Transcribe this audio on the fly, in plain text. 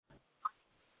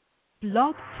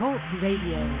Blog Talk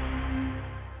Radio.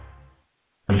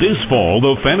 This fall,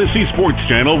 the Fantasy Sports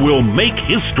Channel will make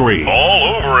history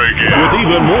all over again with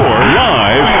even more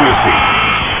live fantasy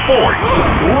sports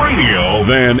radio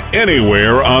than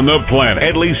anywhere on the planet.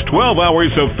 At least 12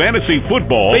 hours of fantasy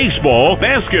football, baseball,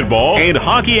 basketball, and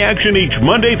hockey action each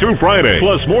Monday through Friday.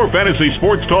 Plus more fantasy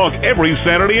sports talk every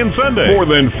Saturday and Sunday. More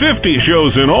than 50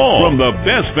 shows in all from the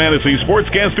best fantasy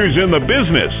sportscasters in the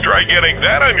business. Try getting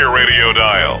that on your radio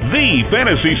dial. The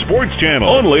Fantasy Sports Channel,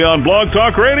 only on Blog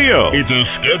Talk Radio. It's a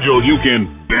schedule you can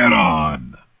bet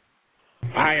on.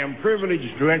 I am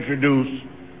privileged to introduce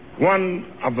one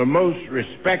of the most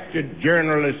respected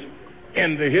journalists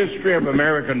in the history of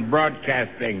American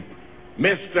broadcasting,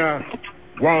 Mr.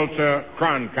 Walter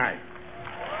Cronkite.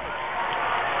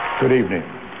 Good evening.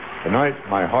 Tonight,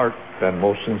 my heart and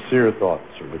most sincere thoughts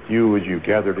are with you as you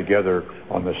gather together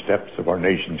on the steps of our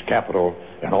nation's capital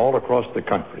and all across the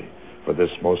country for this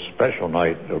most special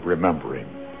night of remembering.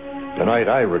 Tonight,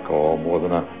 I recall more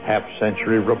than a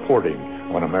half-century reporting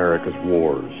on America's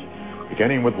wars.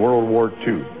 Beginning with World War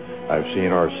II, I've seen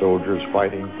our soldiers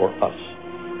fighting for us.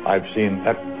 I've seen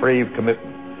that brave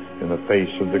commitment in the face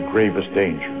of the gravest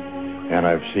danger, and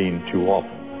I've seen too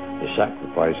often the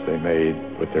sacrifice they made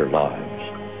with their lives.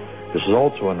 This is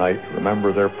also a night to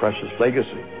remember their precious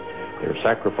legacy. Their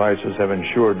sacrifices have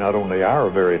ensured not only our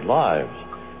very lives,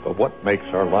 but what makes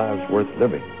our lives worth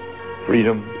living: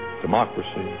 freedom,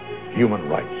 democracy, human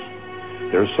rights.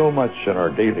 There's so much in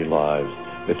our daily lives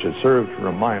that should serve to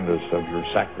remind us of your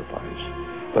sacrifice.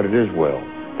 But it is well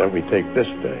that we take this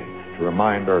day to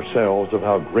remind ourselves of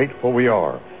how grateful we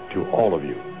are to all of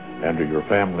you and to your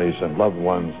families and loved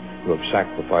ones who have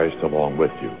sacrificed along with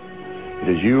you. It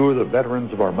is you, the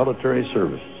veterans of our military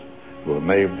services, who have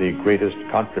made the greatest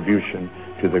contribution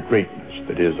to the greatness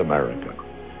that is America.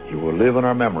 You will live in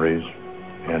our memories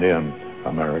and in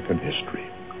American history.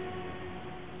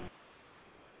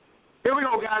 Here we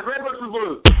go, guys. Red versus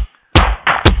blue.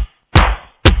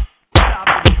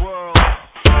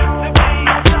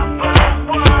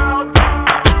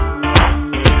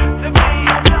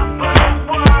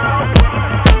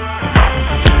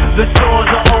 The stores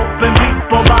are open,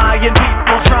 people buying,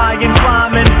 people trying,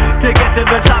 climbing to get to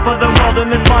the top of the world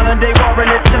in this modern day war, and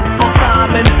it's simple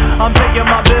timing. I'm paying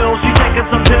my bills, she's taking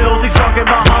some pills, he's talking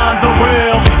behind the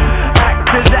wheel.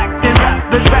 Actors acting,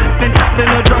 rappers rapping, acting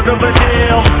a drug of a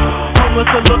deal. Homeless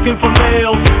are looking for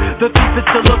meals, the thief is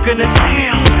still looking to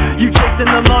steal. You chasing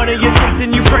the money, you're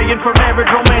chasing, you praying for marriage,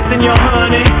 romance, and your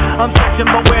honey. I'm searching,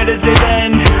 but where does it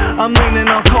end? I'm leaning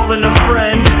on calling a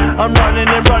friend. I'm running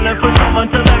and running for someone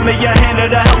to lend me a hand or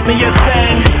to help me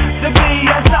ascend. To be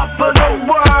on top of the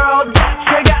world.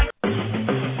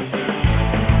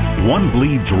 One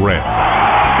bleeds red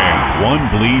and one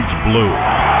bleeds blue.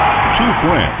 Two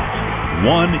friends,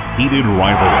 one heated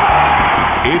rivalry.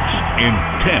 It's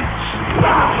intense.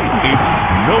 It's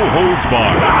no holds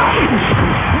barred.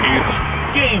 It's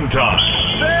game time.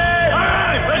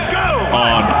 Let's go!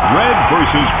 On Red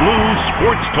vs. Blue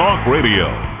Sports Talk Radio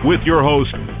with your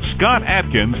hosts Scott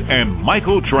Atkins and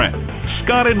Michael Trent.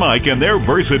 Scott and Mike and their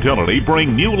versatility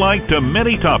bring new light to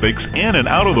many topics in and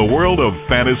out of the world of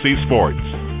fantasy sports.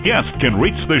 Guests can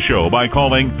reach the show by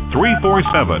calling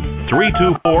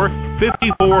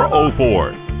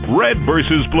 347-324-5404. Red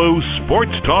vs. Blue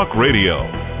Sports Talk Radio,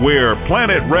 where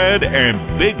Planet Red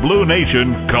and Big Blue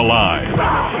Nation collide.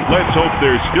 Let's hope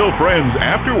they're still friends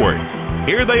afterwards.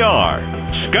 Here they are,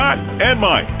 Scott and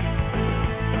Mike.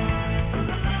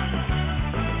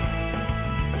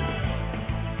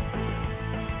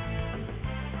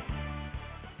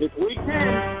 It's week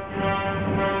 10.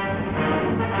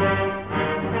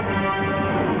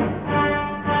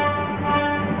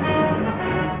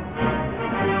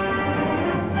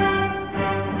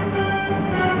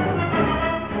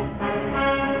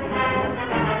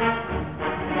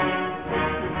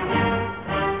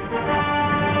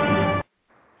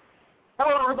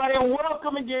 And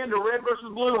welcome again to Red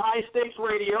vs. Blue High Stakes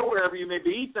Radio, wherever you may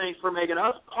be. Thanks for making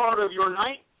us part of your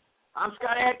night. I'm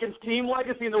Scott Atkins, Team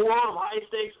Legacy in the world of high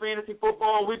stakes fantasy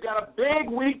football. We've got a big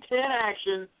Week 10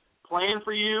 action planned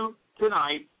for you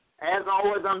tonight. As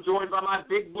always, I'm joined by my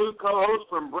Big Blue co-host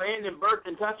from Brandenburg,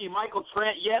 Kentucky, Michael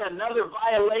Trent. Yet another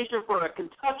violation for a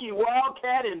Kentucky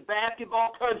Wildcat in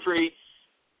basketball country.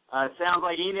 It sounds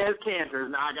like Inez Cantor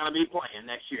is not going to be playing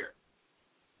next year.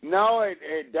 No,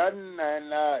 it doesn't,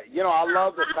 and I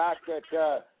love the fact that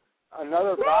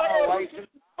another violation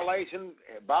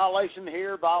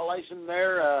here, violation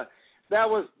there.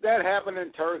 That happened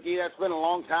in Turkey. That's been a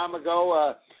long time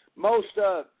ago. Most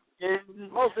of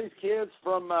these kids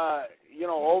from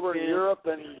over in Europe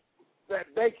and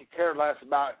they could care less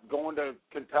about going to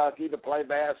Kentucky to play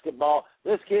basketball.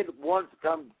 This kid wanted to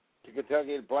come to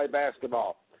Kentucky to play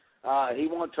basketball. He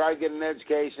wanted to try to get an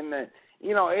education. And,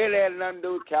 it had nothing to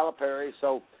do with Calipari.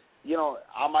 So,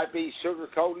 I might be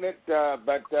sugarcoating it,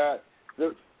 but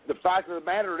the fact of the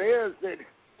matter is that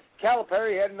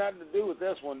Calipari had nothing to do with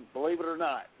this one, believe it or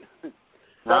not.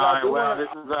 All right, well, this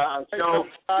is a show.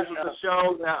 This is a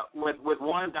show that with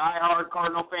one diehard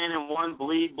Cardinal fan and one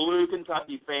bleed blue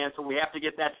Kentucky fan, so we have to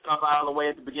get that stuff out of the way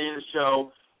at the beginning of the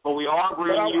show. But we are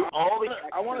bringing you all the.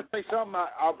 I want to say something.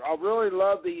 I really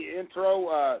love the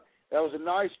intro. That was a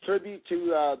nice tribute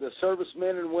to the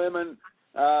servicemen and women.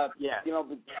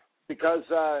 Because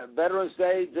Veterans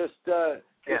Day just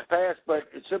passed, but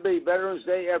it should be Veterans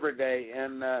Day every day,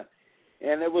 and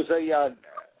it was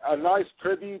a nice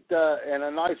tribute and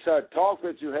a nice talk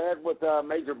that you had with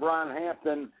Major Brian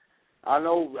Hampton. I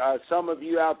know some of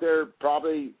you out there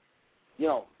probably,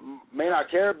 may not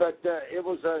care, but it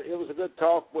was a good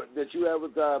talk that you had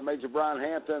with Major Brian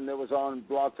Hampton that was on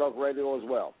Blog Talk Radio as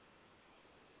well.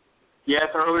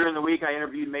 Yes, earlier in the week I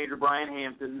interviewed Major Brian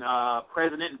Hampton,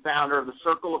 president and founder of the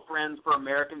Circle of Friends for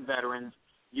American Veterans.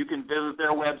 You can visit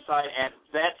their website at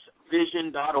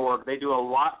vetsvision.org. They do a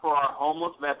lot for our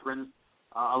homeless veterans.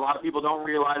 A lot of people don't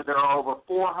realize there are over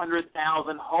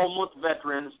 400,000 homeless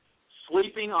veterans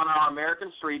sleeping on our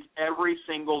American streets every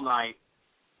single night.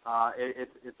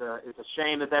 It's a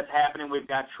shame that that's happening. We've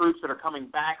got troops that are coming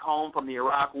back home from the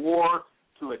Iraq War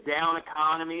to a down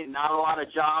economy, not a lot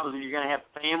of jobs, and you're going to have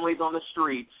families on the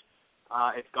streets.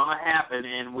 It's going to happen,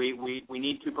 and we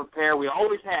need to prepare. We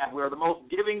always have. We are the most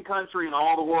giving country in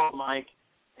all the world, Mike.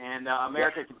 And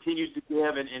America continues to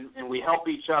give, and we help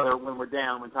each other when we're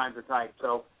down, when times are tight.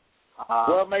 So,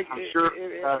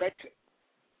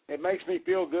 it makes me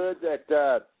feel good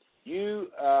that you,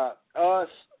 us,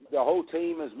 the whole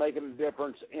team is making a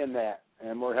difference in that,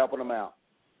 and we're helping them out.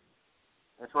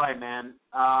 That's right, man.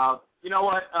 You know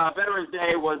what? Veterans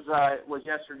Day was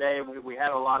yesterday, and we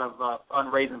had a lot of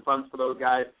fun raising funds for those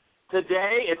guys.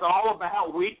 Today, it's all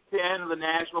about Week 10 of the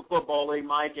National Football League,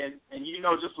 Mike, and you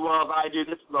know just as well as I do,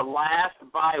 this is the last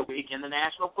bye week in the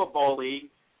National Football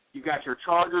League. You've got your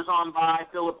Chargers on bye,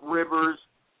 Phillip Rivers.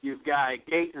 You've got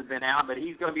Gates has been out, but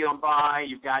he's going to be on bye.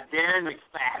 You've got Darren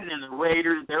McFadden and the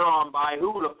Raiders. They're on bye. Who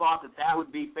would have thought that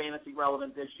would be fantasy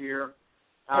relevant this year?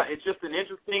 It's just an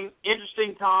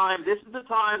interesting time. This is the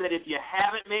time that if you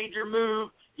haven't made your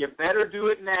move, you better do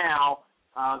it now.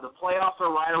 The playoffs are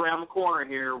right around the corner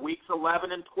here. Weeks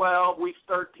 11 and 12, weeks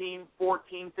 13,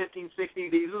 14, 15,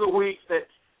 16. These are the weeks that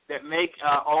make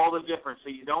all the difference. So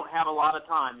you don't have a lot of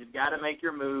time. You've got to make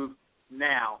your move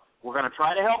now. We're going to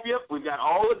try to help you. We've got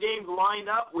all the games lined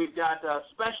up. We've got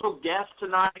special guests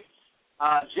tonight,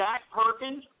 Jack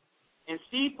Perkins and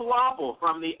Steve Pilapil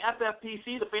from the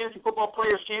FFPC, the Fantasy Football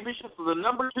Players Championship, so the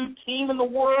number 2 team in the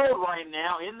world right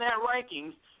now in that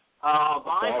rankings.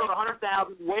 Vying for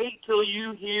 100,000. Wait till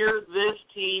you hear this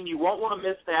team. You won't want to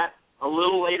miss that a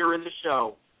little later in the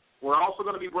show. We're also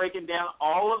going to be breaking down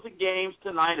all of the games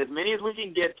tonight, as many as we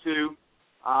can get to.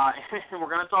 And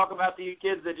we're going to talk about these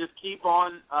kids that just keep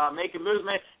on making moves.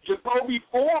 Man, Jacoby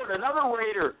Ford, another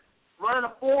Raider, running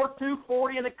a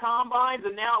 4.240 in the combines,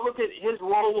 and now look at his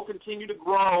role will continue to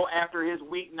grow after his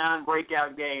Week 9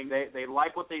 breakout game. They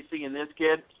like what they see in this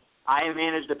kid. I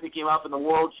managed to pick him up in the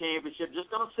World Championship. Just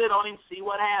going to sit on him, see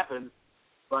what happens.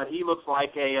 But he looks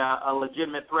like a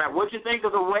legitimate threat. What did you think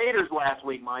of the Raiders last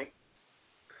week, Mike?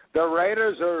 The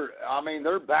Raiders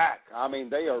they're back.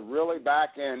 They are really back.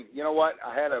 And you know what?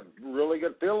 I had a really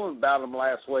good feeling about them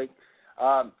last week.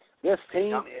 This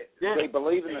team, they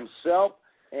believe in themselves,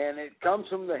 and it comes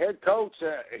from the head coach.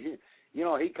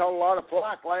 He caught a lot of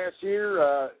flack last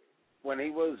year when he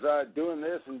was doing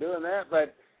this and doing that.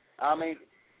 But,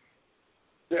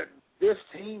 this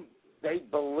team, they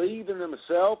believe in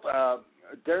themselves.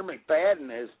 Darren McFadden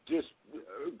has just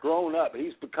grown up.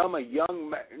 He's become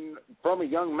from a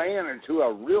young man into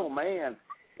a real man,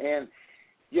 and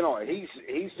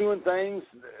he's doing things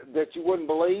that you wouldn't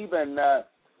believe. And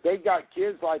they've got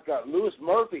kids like Lewis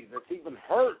Murphy that's even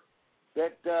hurt.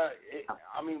 That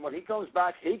when he comes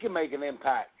back, he can make an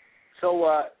impact.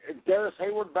 So Darius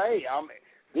Hayward-Bay,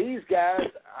 these guys,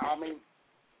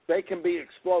 they can be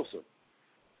explosive.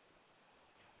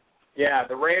 Yeah,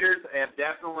 the Raiders have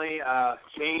definitely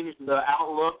changed the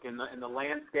outlook and the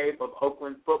landscape of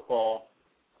Oakland football.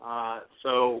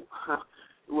 So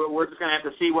we're just going to have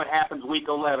to see what happens Week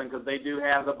 11 because they do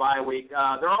have the bye week.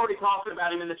 They're already talking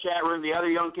about him in the chat room. The other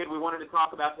young kid we wanted to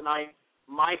talk about tonight,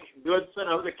 Mike Goodson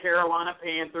of the Carolina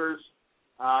Panthers.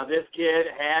 This kid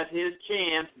has his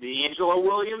chance. D'Angelo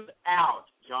Williams out.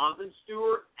 Jonathan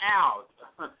Stewart out.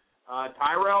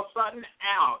 Tyrell Sutton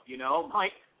out. You know,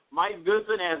 Mike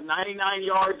Goodson has 99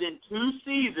 yards in 2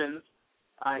 seasons.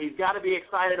 He's got to be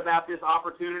excited about this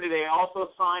opportunity. They also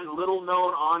signed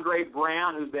little-known Andre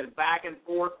Brown, who's been back and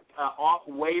forth off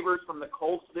waivers from the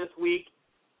Colts this week.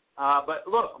 But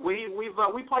look, we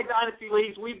play dynasty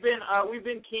leagues. We've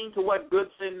been keen to what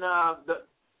Goodson, the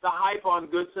hype on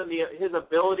Goodson, his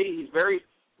ability. He's very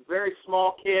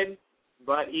small kid,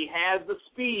 but he has the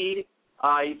speed.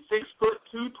 He's 6'2",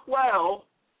 212.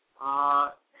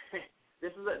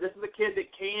 This is a kid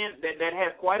that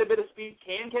has quite a bit of speed,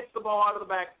 can catch the ball out of the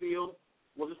backfield.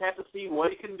 We'll just have to see what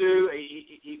he can do.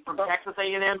 He from Texas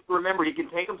A&M. Remember, he can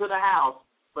take him to the house.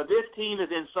 But this team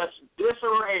is in such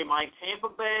disarray. Mike,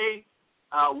 Tampa Bay,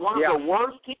 one of the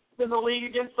worst teams in the league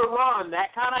against the run.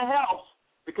 That kind of helps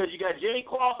because you got Jimmy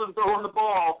Clausen throwing the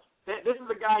ball. This is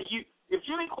a guy if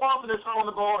Jimmy Clausen is throwing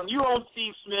the ball and you own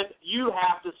Steve Smith, you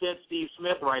have to sit Steve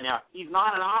Smith right now. He's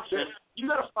not an option. You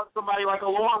got to start somebody like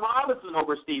a Lauren Robinson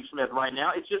over Steve Smith right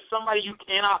now. It's just somebody you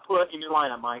cannot put in your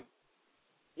lineup, Mike.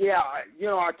 Yeah,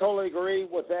 I totally agree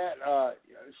with that.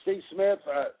 Steve Smith,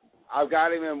 I've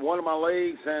got him in one of my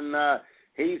leagues, and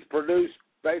he's produced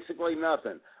basically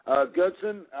nothing.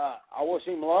 Goodson, I wish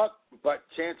him luck, but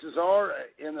chances are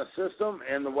in the system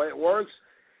and the way it works,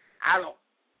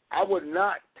 I would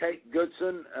not take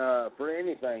Goodson for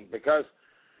anything because,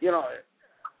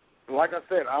 like I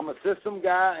said, I'm a system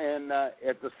guy, and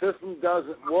if the system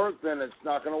doesn't work, then it's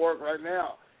not going to work right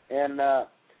now. And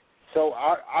so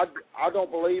I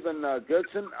don't believe in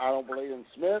Goodson. I don't believe in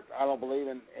Smith. I don't believe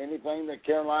in anything that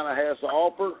Carolina has to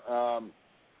offer.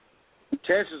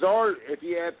 Chances are, if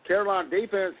you have Carolina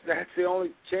defense, that's the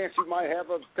only chance you might have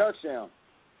of a touchdown.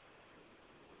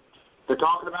 They're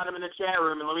talking about him in the chat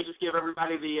room, and let me just give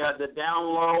everybody the down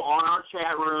low on our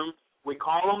chat room. We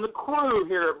call them the crew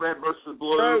here at Red vs.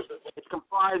 Blue. It's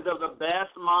comprised of the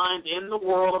best minds in the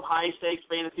world of high-stakes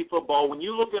fantasy football. When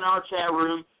you look in our chat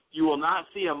room, you will not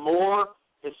see a more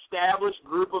established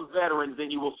group of veterans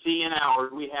than you will see in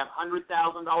ours. We have $100,000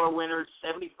 winners,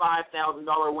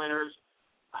 $75,000 winners.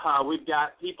 We've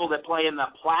got people that play in the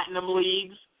Platinum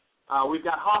Leagues. We've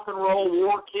got Hawk and Roll,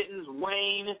 War Kittens,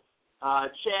 Wayne,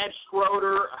 Chad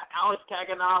Schroeder, Alex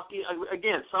Kaganowski,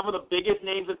 again, some of the biggest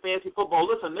names in fantasy football.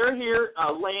 Listen, they're here,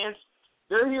 Lance,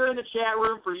 they're here in the chat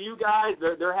room for you guys.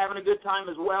 They're having a good time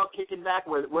as well, kicking back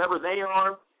wherever they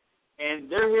are.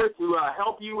 And they're here to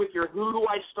help you with your who do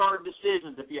I start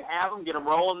decisions. If you have them, get them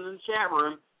rolling in the chat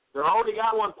room. They've already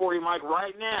got one for you, Mike,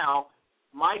 right now.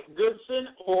 Mike Goodson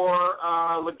or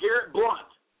LeGarrette Blount.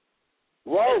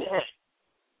 Whoa.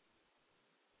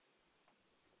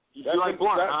 You like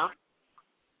Blount, huh?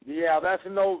 Yeah, that's a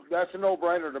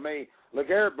no-brainer to me.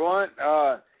 LeGarrette Blount,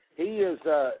 he is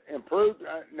improved.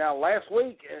 Now, last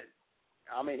week,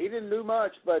 he didn't do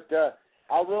much, but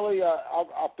I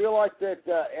feel like that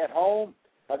at home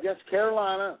against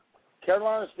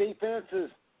Carolina's defense is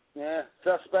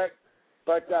suspect,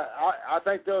 but I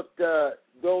think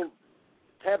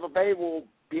Tampa Bay will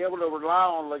be able to rely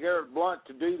on LeGarrette Blount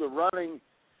to do the running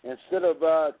instead of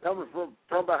coming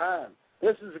from behind.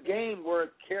 This is a game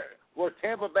where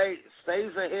Tampa Bay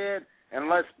stays ahead and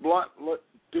lets Blount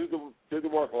do the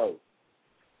workload.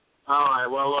 All right,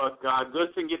 well, look,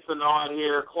 Goodson gets the nod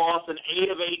here. Clausen,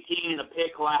 8 of 18 in a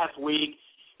pick last week.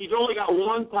 He's only got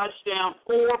 1 touchdown,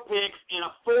 4 picks, and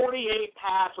a 48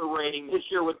 passer rating this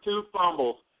year with 2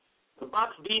 fumbles. The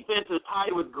Bucs defense is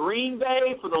tied with Green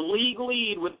Bay for the league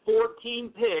lead with 14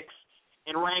 picks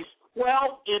and ranks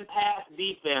 12th in pass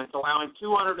defense, allowing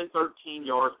 213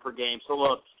 yards per game. So,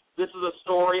 look, this is a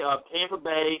story of Tampa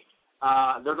Bay.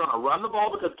 They're going to run the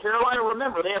ball because Carolina,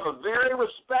 remember, they have a very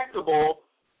respectable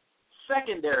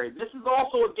secondary. This is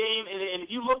also a game, and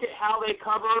if you look at how they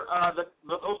cover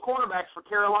those cornerbacks for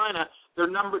Carolina,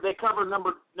 they cover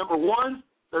number one.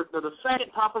 They're the second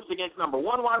toughest against number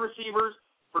 1 wide receivers.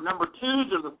 For number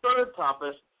 2s, they're the third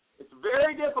toughest. It's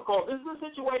very difficult. This is a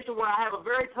situation where I have a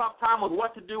very tough time with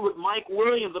what to do with Mike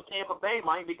Williams of Tampa Bay,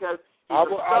 Mike, because I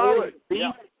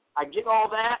get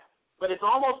all that, but it's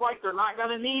almost like they're not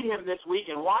going to need him this week,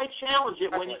 and why challenge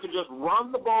it when you can just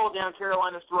run the ball down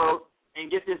Carolina's throat and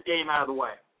get this game out of the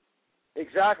way?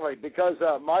 Exactly, because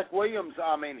Mike Williams,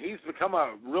 he's become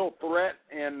a real threat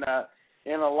in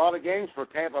a lot of games for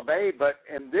Tampa Bay, but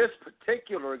in this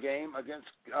particular game against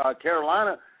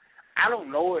Carolina, I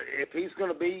don't know if he's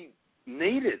going to be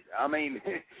needed.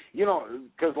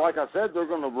 Because like I said, they're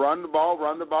going to run the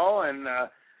ball, and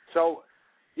so,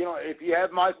 if you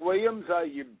have Mike Williams,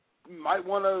 you might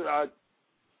want to,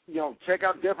 check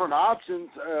out different options,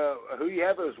 who you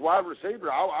have as wide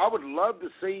receiver. I would love to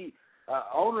see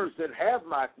owners that have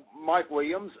Mike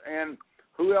Williams and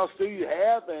who else do you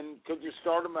have, and could you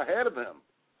start him ahead of him?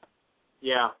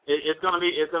 Yeah, it's gonna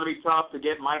be tough to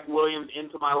get Mike Williams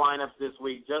into my lineups this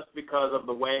week just because of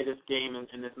the way this game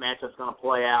and this matchup's gonna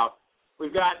play out.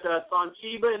 We've got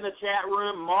Sanchiba in the chat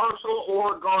room, Marshall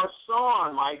or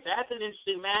Garcon, Mike. That's an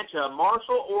interesting matchup.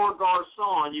 Marshall or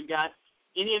Garcon. You've got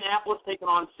Indianapolis taking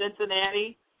on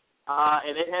Cincinnati,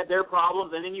 and they had their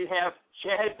problems. And then you have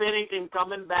Chad Pennington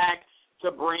coming back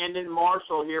to Brandon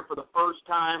Marshall here for the first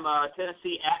time,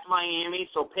 Tennessee at Miami.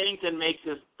 So Pennington makes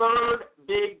his third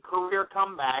big career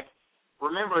comeback.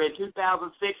 Remember, in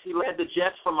 2006, he led the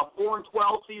Jets from a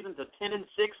 4-12 season to 10-6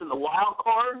 in the wild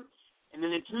card. And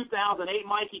then in 2008,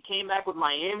 Mike, he came back with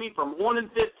Miami from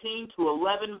 1-15 to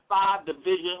 11-5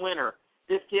 division winner.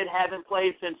 This kid hasn't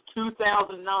played since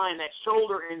 2009, that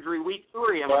shoulder injury, week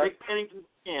 3. I'm a big Pennington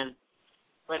fan.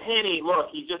 But Henny,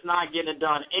 look, he's just not getting it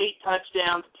done. 8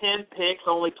 touchdowns, 10 picks,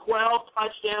 only 12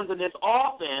 touchdowns in this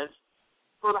offense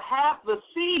for half the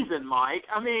season, Mike.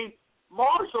 I mean,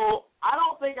 Marshall, I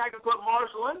don't think I can put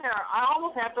Marshall in there. I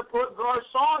almost have to put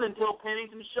Garcon until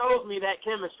Pennington shows me that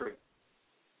chemistry.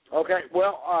 Okay,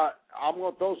 well, I'm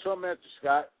going to throw something at you,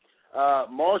 Scott.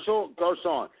 Marshall,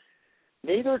 Garcon.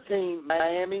 Neither team,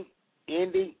 Miami,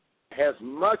 Indy, has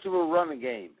much of a running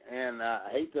game. And I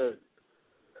hate to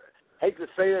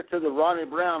say that to the Ronnie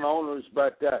Brown owners,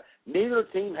 but neither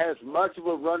team has much of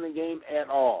a running game at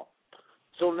all.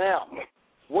 So now,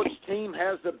 which team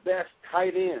has the best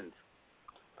tight ends?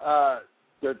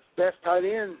 The best tight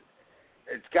end,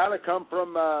 it's got to come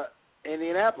from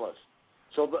Indianapolis.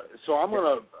 So I'm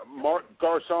going to mark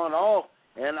Garcon off,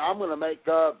 and I'm going to make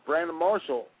Brandon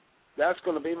Marshall. That's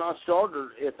going to be my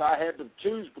starter if I had to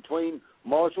choose between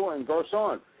Marshall and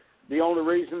Garcon. The only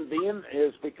reason being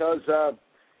is because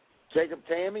Jacob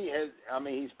Tamme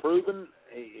he's proven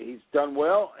he's done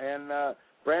well, and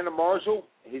Brandon Marshall,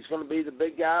 he's going to be the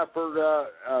big guy for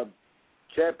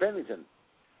Chad Pennington.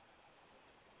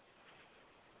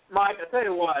 Mike, I tell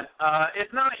you what,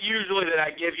 it's not usually that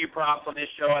I give you props on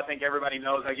this show. I think everybody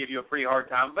knows I give you a pretty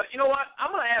hard time. But you know what?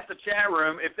 I'm going to ask the chat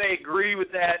room if they agree with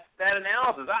that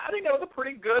analysis. I think that was a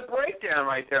pretty good breakdown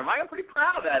right there, Mike. I'm pretty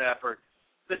proud of that effort.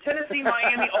 The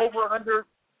Tennessee-Miami over-under.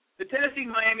 The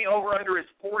Tennessee-Miami over-under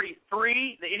is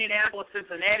 43. The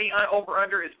Indianapolis-Cincinnati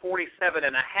over-under is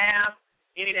 47.5.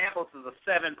 Indianapolis is a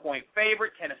 7-point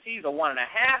favorite. Tennessee is a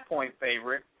 1.5-point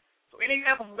favorite. So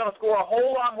Indianapolis is going to score a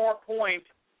whole lot more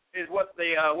points is what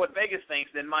Vegas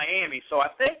thinks than Miami. So I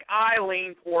think I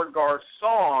lean toward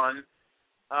Garcon,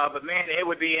 but, man, it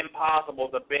would be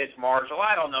impossible to bench Marshall.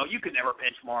 I don't know. You could never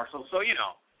bench Marshall. So, you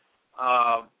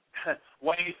know,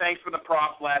 Wayne, thanks for the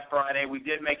props last Friday. We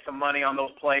did make some money on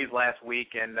those plays last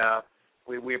week, and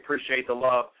we appreciate the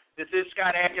love. This is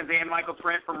Scott Atkins and Michael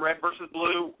Trent from Red vs.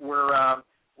 Blue. We're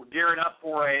gearing up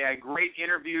for a great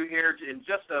interview here in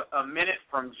just a minute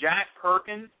from Jack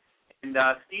Perkins and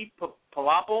Steve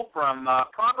Pilapil from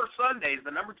Proper Sundays, the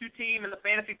number 2 team in the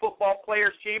Fantasy Football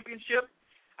Players Championship.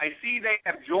 I see they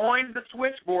have joined the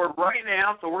switchboard right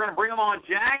now, so we're going to bring them on.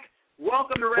 Jack,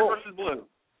 welcome to Red vs. Blue.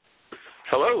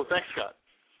 Hello, thanks, Scott.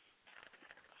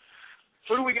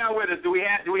 Who do we got with us? Do we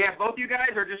have both you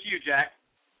guys or just you, Jack?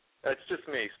 It's just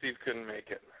me. Steve couldn't make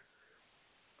it.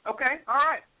 Okay, all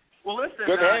right. Well, listen,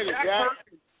 good to have you,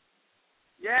 Jack.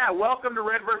 Yeah, welcome to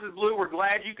Red vs. Blue. We're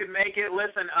glad you could make it.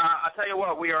 Listen, I'll tell you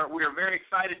what, we are very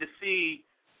excited to see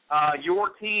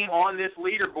your team on this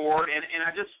leaderboard, and I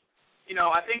just, you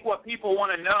know, I think what people want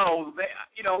to know,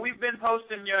 we've been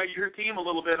posting your team a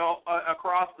little bit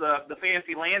across the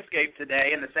fantasy landscape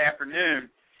today and this afternoon,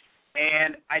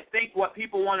 and I think what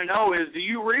people want to know is, do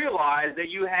you realize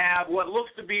that you have what looks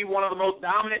to be one of the most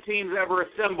dominant teams ever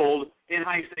assembled in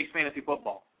high-stakes fantasy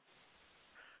football?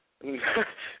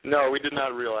 No, we did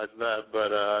not realize that, but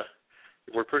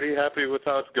we're pretty happy with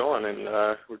how it's going, and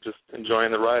we're just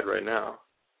enjoying the ride right now.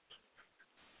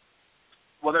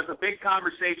 Well, there's a big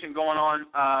conversation going on,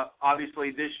 obviously,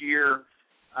 this year,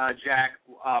 Jack.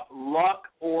 Luck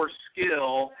or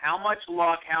skill? How much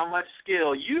luck, how much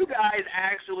skill? You guys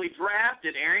actually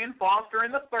drafted Arian Foster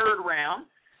in the 3rd round.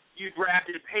 You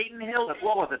drafted Peyton Hill,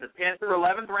 what was it, the 10th or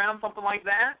 11th round, something like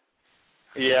that?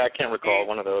 Yeah, I can't recall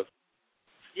one of those.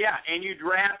 Yeah, and you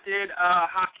drafted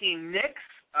Hakeem Nicks,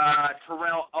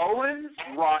 Terrell Owens,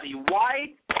 Roddy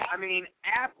White. I mean,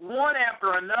 one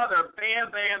after another,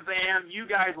 bam, bam, bam, you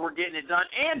guys were getting it done,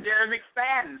 and Darren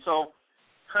McFadden. So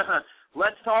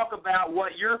let's talk about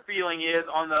what your feeling is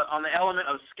on the element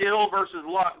of skill versus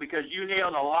luck, because you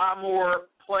nailed a lot more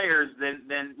players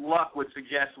than luck would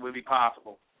suggest would be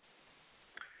possible.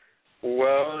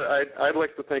 Well, I'd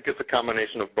like to think it's a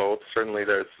combination of both. Certainly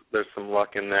there's some luck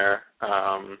in there.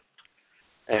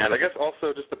 And I guess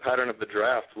also just the pattern of the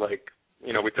draft, like,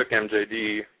 you know, we took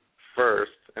MJD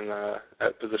first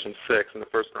at position 6 in the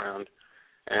first round,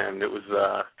 and it was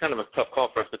kind of a tough call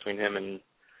for us between him and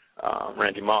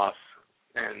Randy Moss.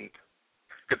 And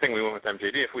good thing we went with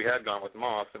MJD. If we had gone with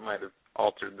Moss, it might have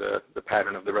altered the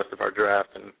pattern of the rest of our draft,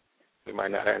 and we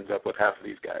might not end up with half of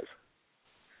these guys.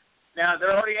 Now,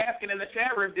 they're already asking in the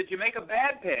chat room, did you make a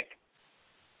bad pick?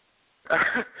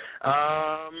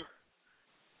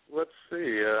 Let's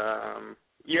see.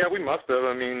 Yeah, we must have.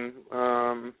 I mean,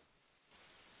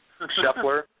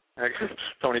 Scheffler,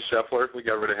 Tony Scheffler, we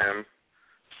got rid of him.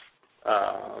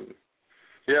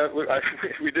 Yeah,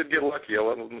 we did get lucky.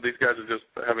 These guys are just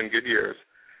having good years.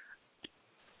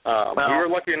 We were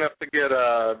lucky enough to get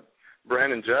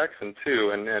Brandon Jackson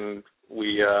too, and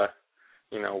we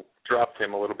dropped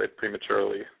him a little bit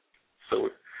prematurely. So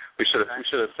we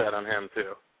should have sat on him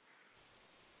too.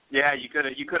 Yeah, you could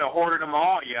have hoarded them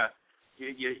all. You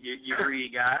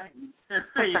greedy guy.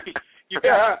 You've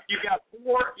got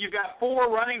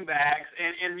four running backs,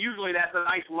 and usually that's a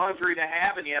nice luxury to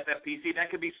have in the FFPC.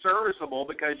 That could be serviceable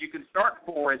because you can start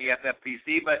 4 in the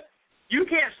FFPC, but you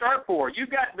can't start 4. You've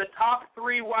got the top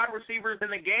 3 wide receivers in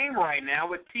the game right now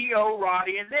with T.O.,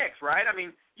 Roddy, and Nix, right? I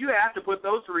mean, you have to put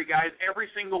those 3 guys every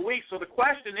single week. So the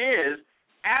question is,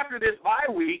 after this bye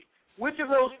week, which of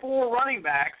those 4 running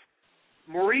backs,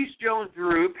 Maurice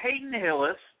Jones-Drew, Peyton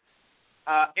Hillis,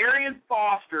 Arian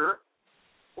Foster,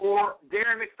 or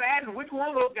Darren McFadden, which one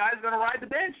of those guys is going to ride the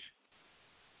bench?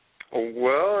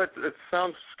 Well, it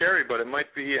sounds scary, but it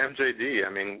might be MJD. I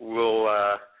mean, we'll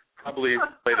probably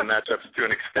play the matchups to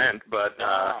an extent, but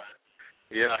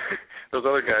yeah, those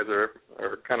other guys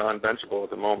are kind of unbenchable at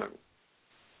the moment.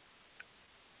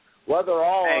 Well, they're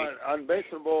all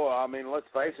unbenchable. I mean, let's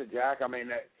face it, Jack. I mean,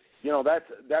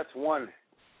 that's one.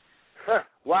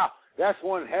 Wow, that's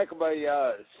one heck of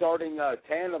a starting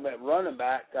tandem at running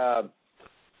back.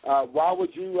 Why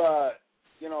would you? I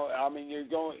mean, you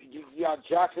got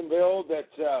Jacksonville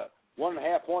that's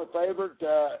 1.5 point favorite,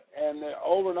 and the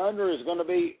over and under is going to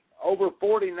be over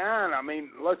 49. I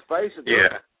mean, let's face it.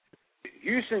 Yeah.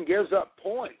 Houston gives up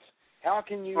points. How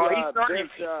can you? Well,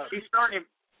 he's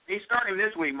starting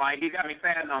this week, Mike. He's got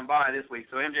McFadden on bye this week,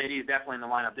 so MJD is definitely in the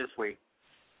lineup this week.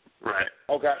 Right.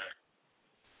 Okay.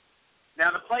 Now,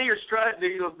 the player stud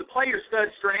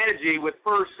strategy with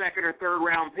first, second, or third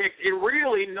round picks, it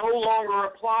really no longer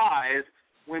applies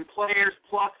when players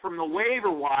plucked from the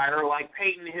waiver wire like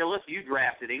Peyton Hillis, you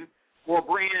drafted him, or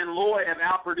Brandon Lloyd have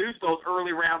outproduced those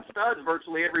early round studs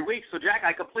virtually every week. So, Jack,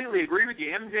 I completely agree with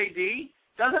you. MJD,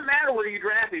 doesn't matter where you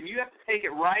draft him. You have to take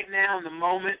it right now in the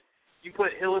moment. You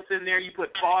put Hillis in there, you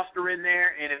put Foster in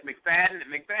there, and if McFadden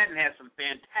has some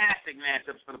fantastic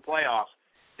matchups for the playoffs.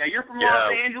 Now, you're from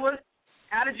Los Angeles.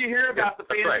 How did you hear about the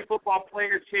Fantasy Football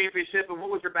Players Championship, and what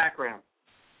was your background?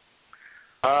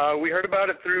 We heard about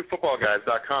it through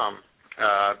footballguys.com.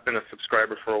 I've been a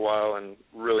subscriber for a while and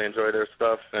really enjoy their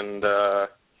stuff. And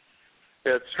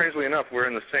strangely enough, we're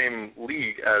in the same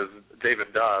league as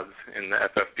David Dodds in the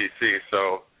FFPC,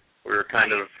 so we were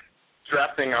kind of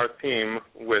drafting our team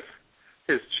with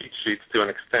his cheat sheets to an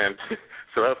extent.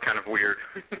 So that was kind of weird.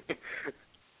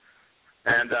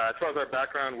 And as far as our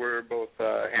background, we're both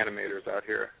animators out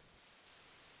here.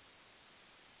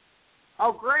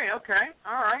 Oh, great. Okay.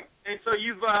 All right. And so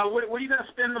you've what are you going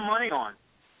to spend the money on?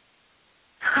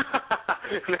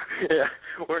 Yeah,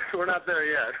 we're not there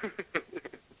yet.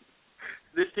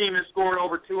 This team has scored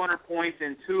over 200 points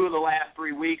in 2 of the last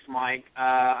 3 weeks, Mike.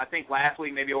 I think last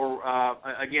week maybe over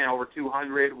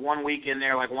 200. 1 week in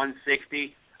there like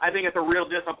 160. I think it's a real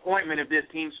disappointment if this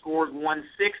team scores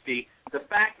 160. The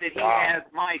fact that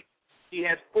he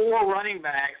has 4 running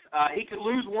backs, he could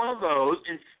lose one of those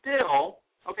and still,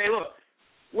 okay, look,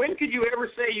 when could you ever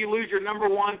say you lose your number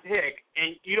 1 pick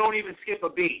and you don't even skip a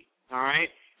beat, all right?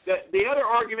 The other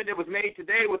argument that was made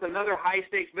today with another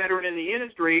high-stakes veteran in the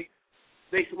industry,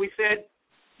 we said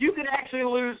you could actually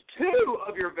lose 2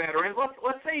 of your veterans.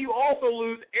 Let's say you also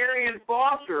lose Arian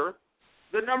Foster,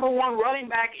 the number 1 running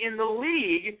back in the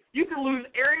league. You could lose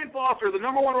Arian Foster, the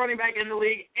number 1 running back in the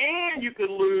league, and you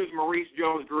could lose Maurice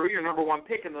Jones-Drew, your number 1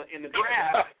 pick in the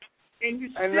draft, and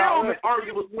you still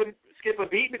arguably wouldn't skip a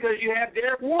beat because you have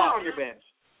Derek Warren on your bench.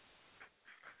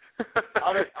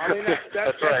 I mean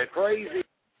that's right. Crazy.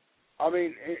 I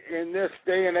mean, in this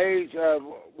day and age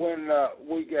when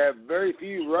we have very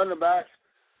few running backs,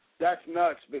 that's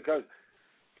nuts because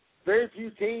very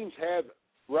few teams have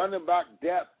running back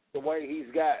depth the way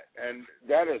he's got, and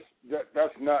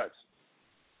that's nuts.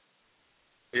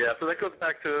 Yeah, so that goes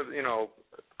back to,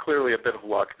 clearly a bit of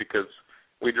luck because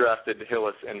we drafted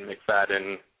Hillis and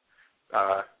McFadden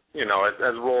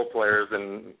as role players,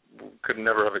 and could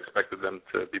never have expected them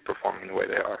to be performing the way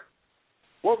they are.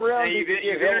 What round you've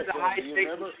entered the high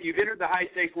stakes? You've entered the high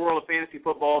stakes world of fantasy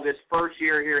football this first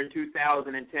year here in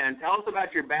 2010. Tell us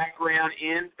about your background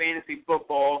in fantasy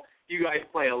football. You guys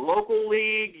play a local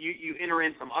league. You enter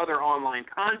in some other online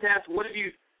contests. What have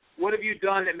you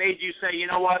done that made you say, you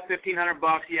know what, $1,500?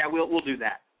 Yeah, we'll do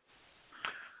that.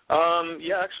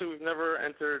 Actually, we've never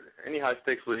entered any high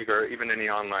stakes league or even any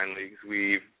online leagues.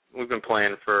 We've been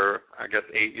playing for, I guess,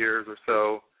 8 years or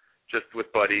so, just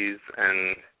with buddies,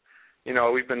 and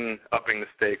we've been upping the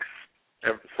stakes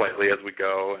slightly as we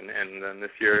go, and then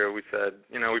this year we said,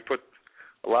 we put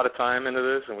a lot of time into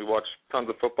this, and we watch tons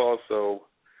of football, so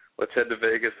let's head to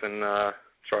Vegas and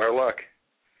try our luck.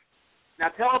 Now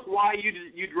tell us why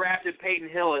you drafted Peyton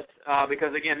Hillis,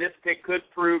 because, again, this pick could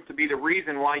prove to be the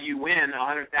reason why you win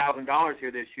 $100,000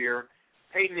 here this year.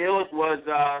 Peyton Hillis was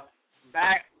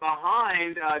back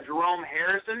behind Jerome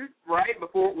Harrison, right,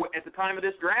 before at the time of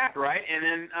this draft, right, and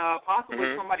then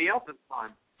possibly somebody else at the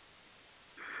time.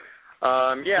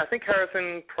 I think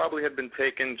Harrison probably had been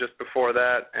taken just before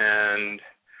that, and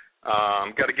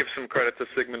got to give some credit to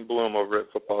Sigmund Bloom over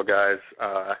at Football Guys.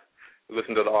 We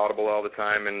listen to the Audible all the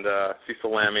time, and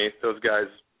Cecil Lammy, those guys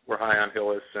were high on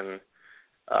Hillis, and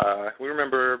we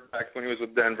remember back when he was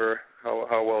with Denver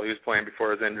how well he was playing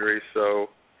before his injury, so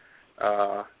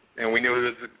and we knew he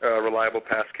was a reliable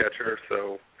pass catcher,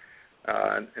 so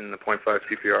in the 0.5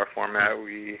 CPR format,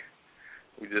 we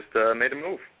just made a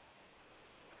move.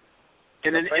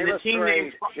 And the team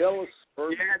name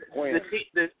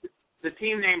the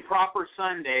team name Proper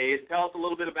Sundays. Tell us a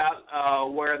little bit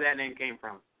about where that name came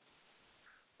from.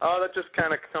 That just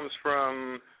kind of comes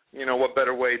from, what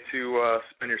better way to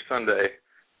spend your Sunday?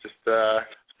 Just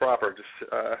it's proper.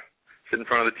 Just sit in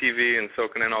front of the TV and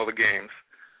soaking in all the games.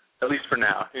 At least for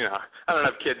now. I don't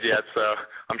have kids yet, so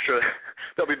I'm sure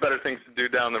there'll be better things to do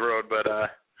down the road, but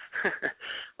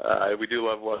we do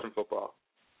love watching football.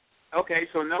 Okay,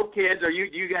 so no kids. Do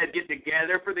you guys get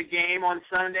together for the game on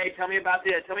Sunday? Tell me about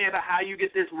this. Tell me about how you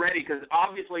get this ready, because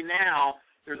obviously now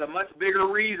there's a much bigger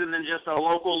reason than just a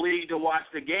local league to watch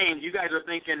the games. You guys are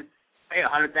thinking, pay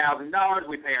 $100,000,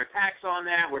 we pay our tax on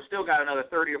that. We're still got another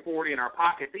 30 or 40 in our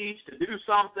pockets each to do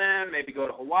something. Maybe go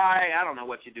to Hawaii. I don't know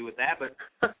what you do with that, but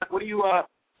what do you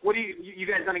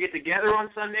guys going to get together on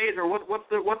Sundays, or what's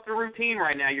the routine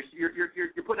right now?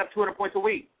 You're putting up 200 points a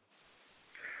week.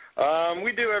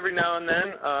 We do every now and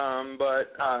then,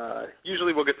 but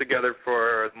usually we'll get together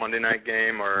for the Monday night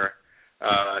game, or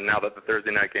now that the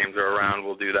Thursday night games are around,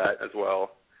 we'll do that as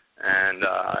well. And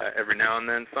every now and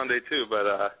then Sunday too,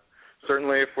 but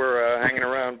certainly if we're hanging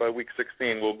around by week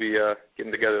 16, we'll be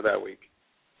getting together that week.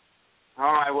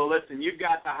 All right, well, listen, you've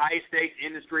got the high-stakes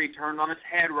industry turned on its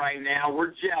head right now.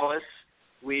 We're jealous.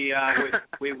 We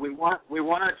want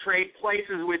to trade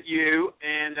places with you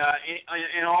and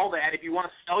all that. If you want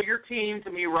to sell your team to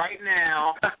me right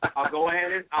now, I'll go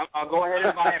ahead and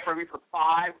buy it from you for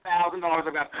 $5,000.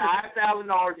 I've got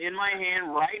 $5,000 in my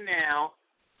hand right now.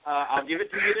 I'll give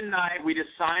it to you tonight. We just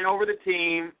sign over the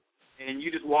team, and you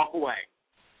just walk away.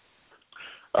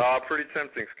 Pretty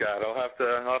tempting, Scott. I'll have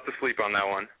to sleep on that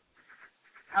one.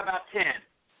 How about 10?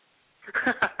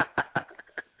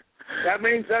 That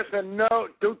means that's a no.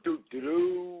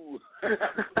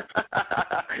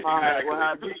 All right.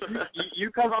 Well,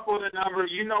 you come up with a number.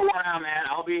 You know where I'm at.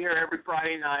 I'll be here every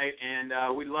Friday night,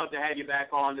 and we'd love to have you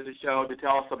back on to the show to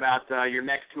tell us about your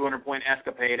next 200-point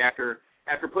escapade after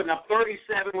putting up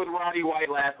 37 with Roddy White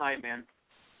last night, man.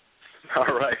 All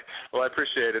right. Well, I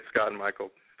appreciate it, Scott and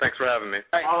Michael. Thanks for having me.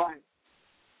 All right.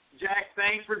 Jack,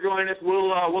 thanks for joining us.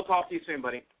 We'll talk to you soon,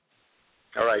 buddy.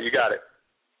 All right. You got it.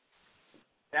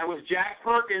 That was Jack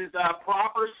Perkins,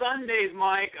 Proper Sundays,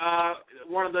 Mike,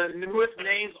 one of the newest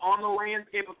names on the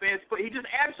landscape of fantasy. But he just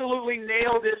absolutely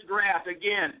nailed this draft.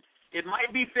 Again, it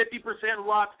might be 50%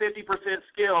 luck, 50%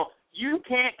 skill. You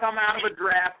can't come out of a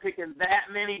draft picking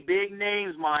that many big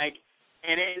names, Mike,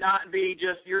 and it not be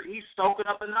just he's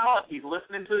soaking up the knowledge. He's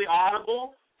listening to the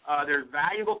Audible. There's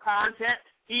valuable content.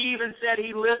 He even said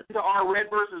he listened to our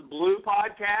Red versus Blue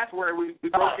podcast where we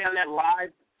broke down that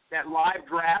live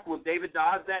draft with David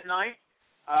Dodds that night.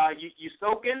 You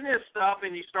soak in this stuff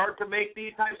and you start to make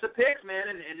these types of picks, man,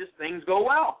 and just things go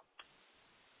well.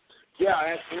 Yeah,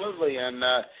 absolutely, and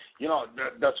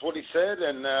that's what he said,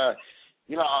 and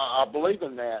I believe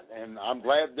in that, and I'm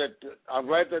glad that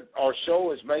our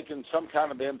show is making some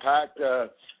kind of impact to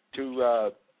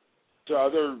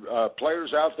other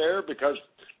players out there, because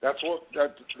that's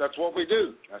what we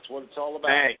do. That's what it's all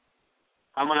about.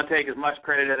 I'm going to take as much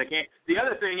credit as I can. The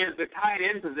other thing is the tight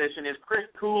end position is Chris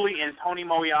Cooley and Tony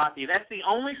Moiati. That's the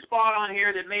only spot on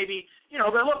here that maybe,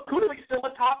 but look, Cooley's still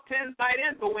a top 10 tight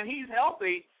end, but when he's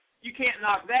healthy, you can't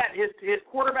knock that. His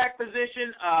quarterback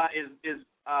position is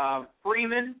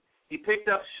Freeman. He picked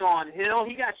up Sean Hill.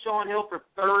 He got Sean Hill for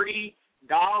 $30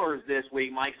 this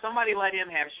week, Mike. Somebody let him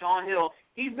have Sean Hill.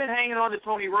 He's been hanging on to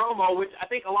Tony Romo, which I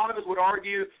think a lot of us would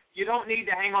argue you don't need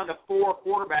to hang on to 4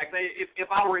 quarterbacks.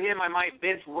 If I were him, I might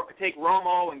take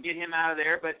Romo and get him out of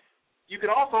there. But you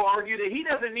could also argue that he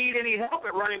doesn't need any help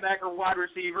at running back or wide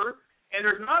receiver, and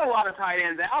there's not a lot of tight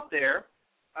ends out there.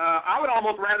 I would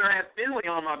almost rather have Finley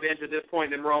on my bench at this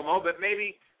point than Romo, but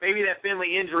maybe that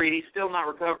Finley injury, he's still not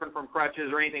recovering from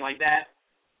crutches or anything like that.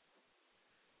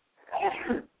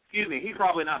 Excuse me, he's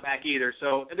probably not back either.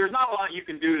 So there's not a lot you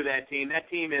can do to that team. That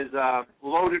team is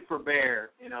loaded for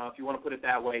bear, if you want to put it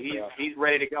that way. He's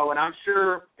ready to go, and I'm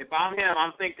sure if I'm him,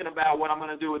 I'm thinking about what I'm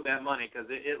going to do with that money because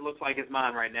it looks like it's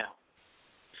mine right now.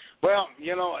 Well,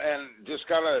 and just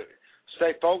got to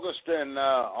stay focused and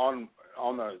on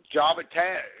the job at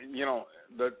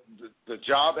the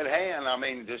job at hand. I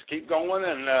mean, just keep going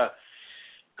and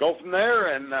go from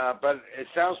there. And but it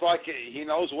sounds like he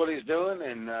knows what he's doing,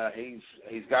 and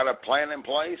he's got a plan in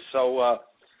place. So I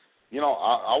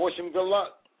wish him good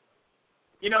luck.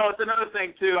 It's another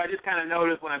thing too. I just kind of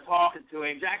noticed when I'm talking to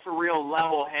him, Jack's a real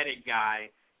level-headed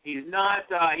guy. He's not.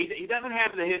 He doesn't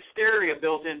have the hysteria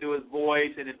built into his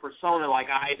voice and his persona like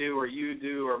I do or you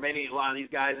do or maybe a lot of these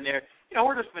guys in there.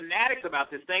 We're just fanatics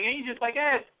about this thing, and he's just like,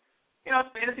 it's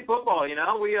fantasy football.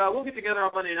 We'll get together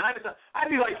on Monday night. I'd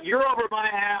be like, you're over at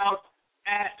my house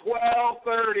at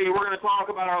 12:30. We're going to talk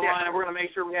about our lineup. We're going to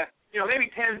make sure we have, maybe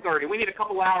 10:30. We need a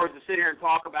couple hours to sit here and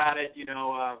talk about it.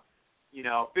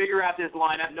 Figure out this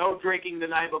lineup. No drinking the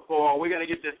night before. We got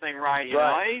to get this thing right.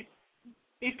 Right.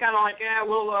 He's kind of like, I'm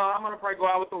going to probably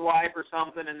go out with the wife or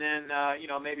something, and then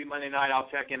maybe Monday night I'll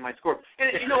check in my score.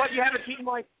 And you know what? You have a team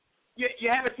like.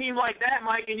 You have a team like that,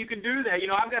 Mike, and you can do that.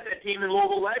 I've got that team in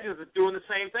Louisville Legends that's doing the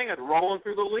same thing. It's rolling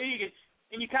through the league,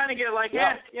 and you kind of get like,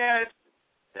 that's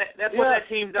what that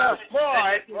team does.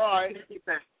 Right.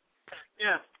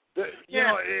 Yeah.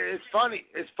 It's funny.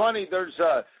 There's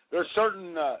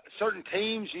certain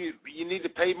teams you need to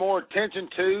pay more attention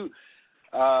to.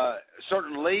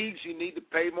 Certain leagues you need to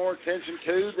pay more attention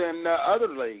to than other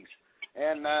leagues,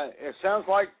 and it sounds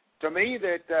like to me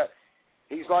that.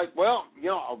 He's like,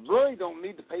 I really don't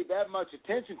need to pay that much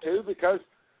attention to because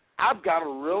I've got a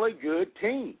really good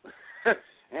team.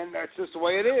 And that's just the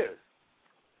way it is.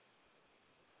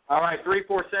 All right,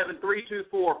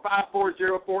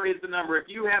 347-324-5404 is the number. If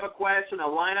you have a question, a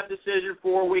lineup decision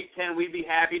for Week 10, we'd be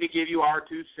happy to give you our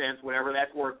 2 cents, whatever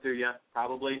that's worth to you.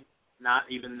 Probably not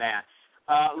even that.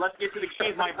 Let's get to the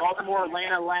keys. Mike, Baltimore,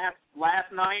 Atlanta last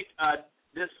night.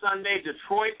 This Sunday,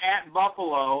 Detroit at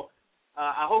Buffalo.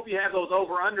 I hope you have those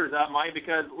over-unders up, Mike,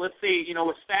 because let's see,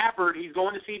 with Stafford, he's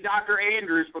going to see Dr.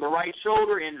 Andrews for the right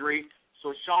shoulder injury.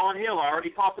 So Sean Hill, I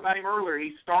already talked about him earlier,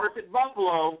 he starts at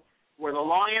Buffalo, where the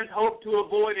Lions hope to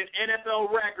avoid an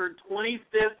NFL record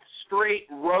 25th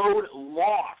straight road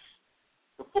loss.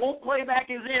 The full playback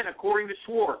is in, according to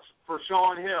Schwartz, for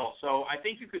Sean Hill. So I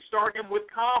think you could start him with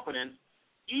confidence.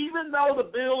 Even though the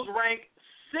Bills rank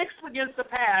 6th against the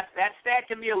pass, that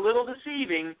stat can be a little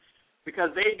deceiving,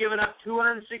 because they've given up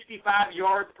 265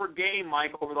 yards per game,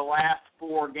 Mike, over the last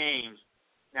 4 games.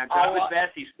 Now, David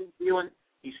Best, he's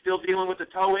still dealing with the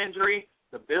toe injury.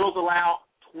 The Bills allow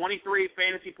 23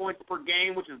 fantasy points per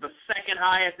game, which is the second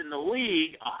highest in the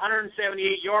league. 178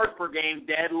 yards per game,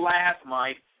 dead last,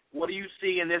 Mike. What do you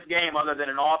see in this game other than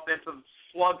an offensive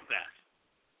slugfest?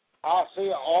 I see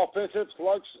an offensive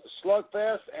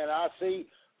slugfest, and I see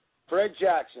Fred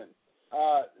Jackson.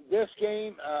 This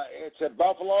game, it's at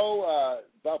Buffalo.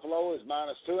 Buffalo is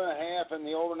 -2.5, and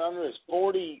the over-and-under is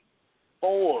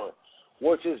 44,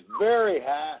 which is very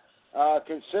high,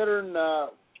 considering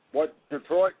what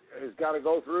Detroit has got to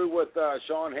go through with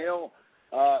Sean Hill.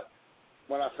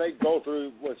 When I say go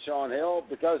through with Sean Hill,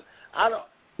 because I don't,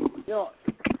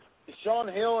 Sean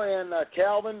Hill and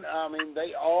Calvin,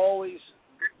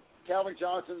 Calvin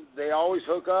Johnson, they always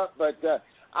hook up, but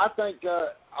I think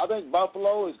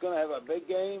Buffalo is going to have a big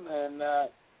game, and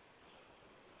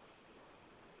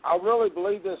I really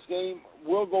believe this game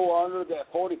will go under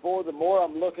that 44. The more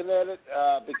I'm looking at it,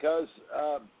 because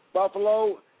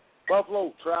Buffalo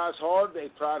tries hard.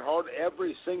 They've tried hard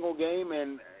every single game,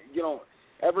 and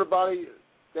everybody,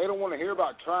 they don't want to hear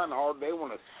about trying hard. They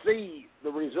want to see the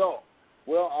result.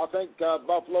 Well, I think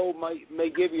Buffalo may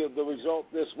give you the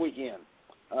result this weekend.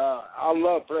 I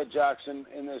love Fred Jackson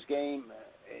in this game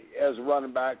as a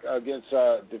running back against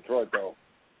Detroit, though.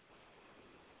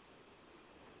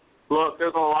 Look,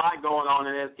 there's a lot going on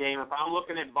in this game. If I'm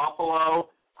looking at Buffalo,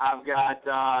 I've got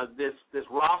this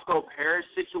Roscoe Parrish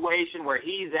situation where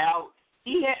he's out.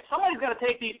 Somebody's got to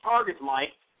take these targets,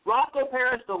 Mike. Roscoe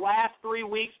Parrish, the last 3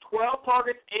 weeks, 12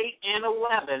 targets, 8 and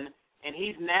 11, and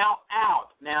he's now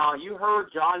out. Now, you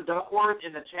heard John Duckworth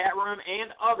in the chat room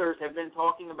and others have been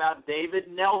talking about David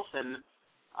Nelson.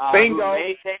 Bingo. Who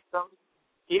may take some.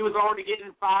 He was already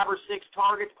getting 5 or 6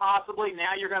 targets possibly.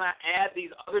 Now you're going to add these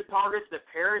other targets that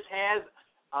Parrish has.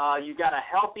 You've got a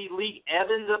healthy Lee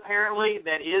Evans apparently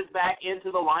that is back into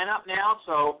the lineup now.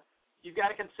 So you've got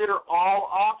to consider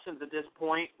all options at this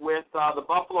point with the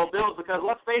Buffalo Bills because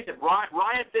let's face it,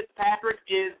 Ryan Fitzpatrick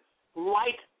is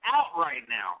lights out right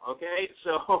now, okay?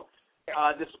 So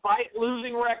despite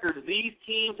losing records, these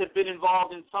teams have been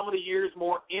involved in some of the year's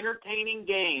more entertaining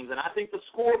games, and I think the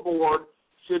scoreboard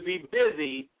should be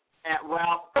busy at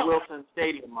Ralph Wilson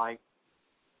Stadium, Mike.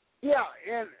 Yeah,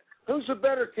 and who's a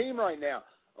better team right now?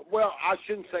 Well, I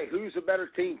shouldn't say who's a better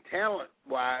team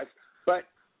talent-wise, but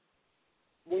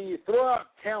when you throw out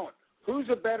talent, who's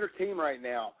a better team right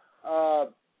now?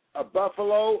 A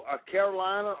Buffalo, a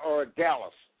Carolina, or a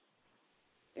Dallas?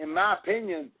 In my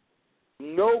opinion,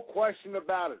 no question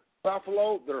about it.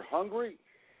 Buffalo, they're hungry.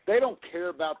 They don't care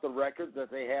about the record that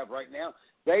they have right now.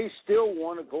 They still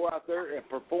want to go out there and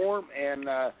perform and,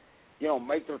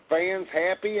 make their fans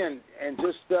happy and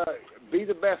just be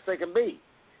the best they can be.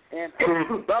 And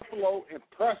Buffalo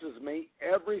impresses me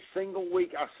every single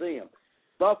week I see them.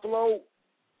 Buffalo,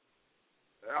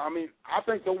 I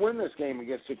think they'll win this game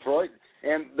against Detroit,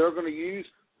 and they're going to use,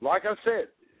 like I said,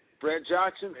 Fred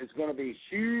Jackson is going to be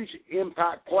a huge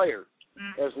impact player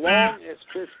as long as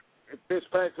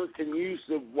Fitzpatrick can use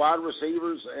the wide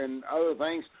receivers and other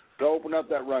things to open up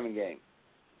that running game.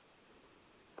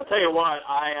 I'll tell you what,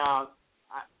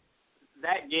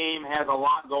 that game has a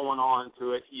lot going on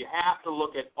to it. You have to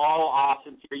look at all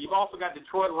options here. You've also got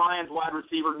Detroit Lions wide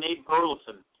receiver Nate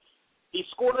Burleson. He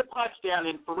scored a touchdown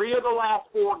in 3 of the last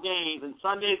 4 games, and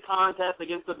Sunday's contest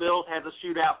against the Bills has a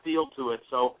shootout feel to it.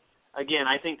 So, again,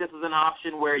 I think this is an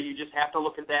option where you just have to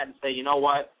look at that and say, you know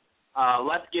what,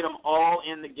 let's get them all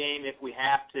in the game if we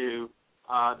have to.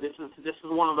 This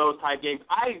is one of those type games.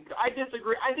 I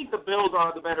disagree. I think the Bills are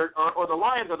the better, or the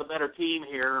Lions are the better team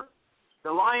here.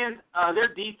 The Lions,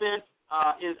 their defense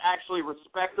is actually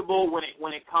respectable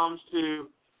when it comes to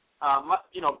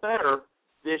better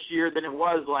this year than it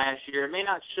was last year. It may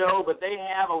not show, but they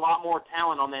have a lot more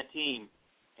talent on that team.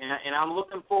 And I'm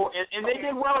looking for, and they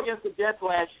did well against the Jets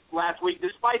last week,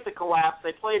 despite the collapse.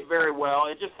 They played very well.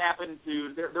 It just happened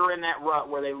they're in that rut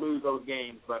where they lose those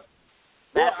games. But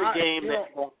that's a game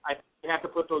that you have to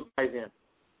put those guys in.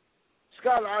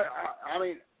 Scott,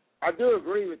 I do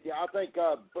agree with you. I think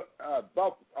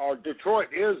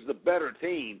Detroit is the better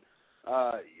team.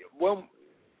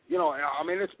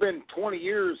 It's been 20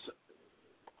 years.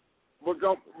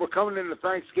 We're coming into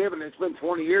Thanksgiving. It's been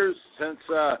 20 years since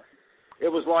it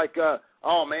was like,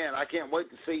 oh, man, I can't wait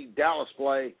to see Dallas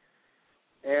play.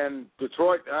 And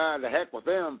Detroit, the heck with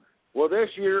them. Well, this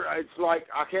year, it's like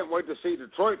I can't wait to see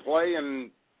Detroit play, and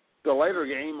the later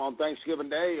game on Thanksgiving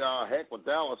Day, heck with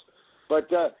Dallas. But,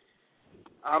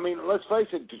 let's face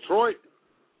it, Detroit,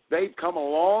 they've come a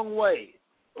long way.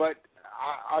 But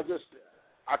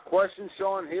I question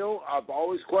Sean Hill. I've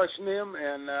always questioned him,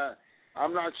 and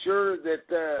I'm not sure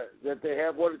that they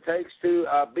have what it takes to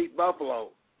beat Buffalo.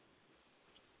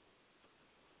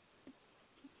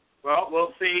 Well, we'll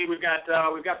see. We've got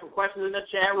some questions in the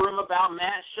chat room about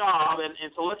Matt Schaub, and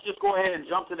so let's just go ahead and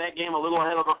jump to that game a little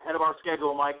ahead of our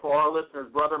schedule, Mike, for our listeners.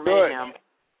 Brother Mayhem.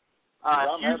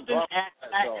 Houston at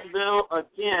Jacksonville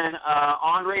again.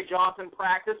 Andre Johnson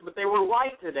practiced, but they were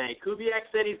light today. Kubiak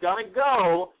said he's gonna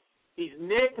go. He's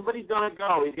nicked, but he's gonna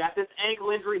go. He's got this ankle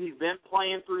injury. He's been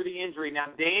playing through the injury. Now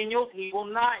Daniels, he will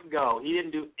not go. He didn't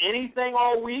do anything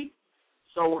all week,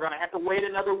 so we're gonna have to wait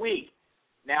another week.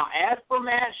 Now, as for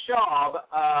Matt Schaub,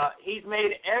 he's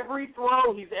made every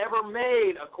throw he's ever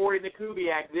made, according to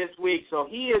Kubiak, this week. So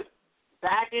he is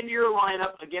back into your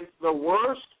lineup against the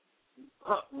worst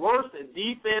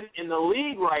defense in the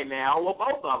league right now. Well,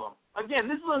 both of them. Again,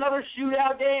 this is another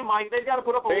shootout game, Mike. They've got to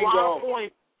put up a lot of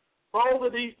points. Both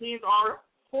of these teams are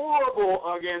horrible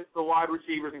against the wide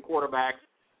receivers and quarterbacks.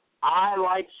 I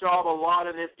like Schaub a lot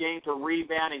in this game to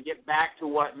rebound and get back to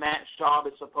what Matt Schaub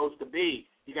is supposed to be.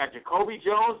 You got Jacoby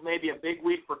Jones, maybe a big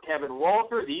week for Kevin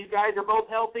Walter. These guys are both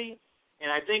healthy,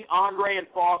 and I think Andre and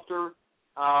Foster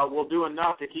will do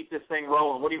enough to keep this thing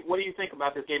rolling. What do you think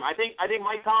about this game? I think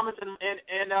Mike Thomas and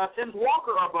Sims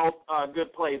Walker are both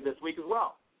good plays this week as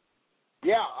well.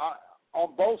 Yeah,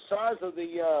 on both sides of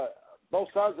the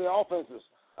offenses.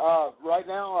 Right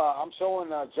now, I'm showing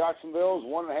Jacksonville is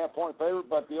 1.5-point favorite,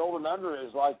 but the over and under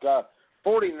is like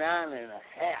 49.5.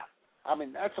 I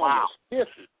mean, that's almost 50.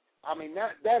 I mean,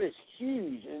 that is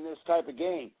huge in this type of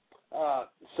game.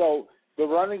 So the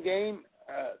running game,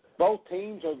 both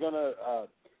teams are going to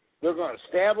they're going to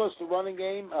establish the running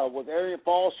game with Arian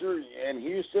Foster and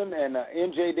Houston and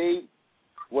MJD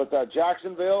with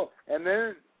Jacksonville, and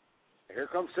then here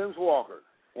comes Sims Walker,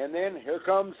 and then here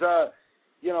comes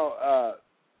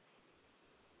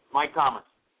Mike Thomas.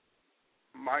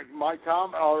 Mike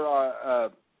Tom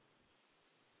or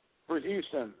for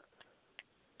Houston.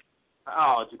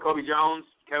 Oh, Jacoby Jones,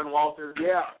 Kevin Walter,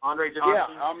 Andre Johnson. Yeah,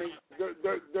 I mean,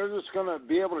 they're just going to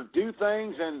be able to do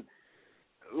things, and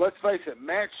let's face it,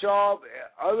 Matt Schaub,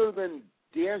 other than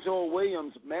D'Angelo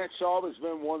Williams, Matt Schaub has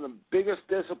been one of the biggest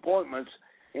disappointments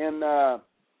in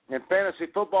fantasy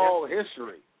football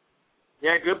history.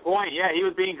 Yeah, good point. Yeah, he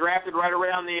was being drafted right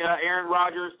around the Aaron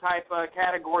Rodgers type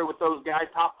category with those guys,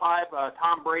 top 5,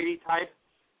 Tom Brady type.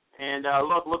 And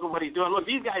look at what he's doing. Look,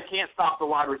 these guys can't stop the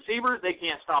wide receivers. They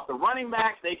can't stop the running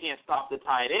backs. They can't stop the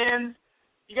tight ends.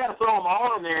 You got to throw them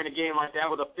all in there in a game like that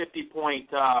with a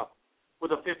 50-point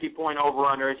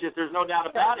over/under. It's just there's no doubt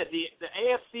about it. The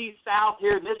AFC South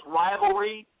here, this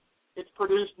rivalry, it's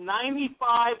produced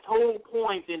 95 total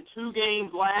points in 2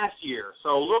 games last year.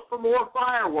 So look for more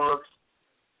fireworks,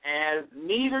 as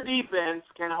neither defense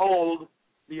can hold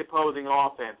the opposing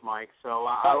offense, Mike. So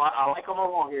I like them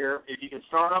all here. If you can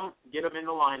start them, get them in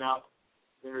the lineup.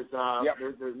 There's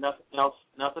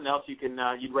nothing else you can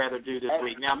you'd rather do this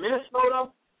week. Now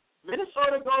Minnesota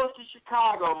goes to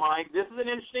Chicago, Mike. This is an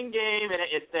interesting game, and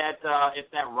it's that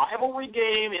rivalry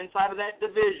game inside of that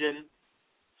division.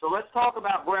 So let's talk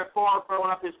about Brett Favre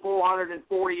throwing up his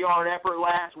 440-yard effort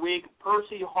last week.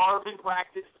 Percy Harvin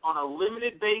practiced on a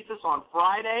limited basis on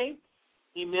Friday.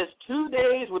 He missed 2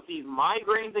 days with these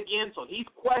migraines again, so he's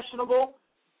questionable.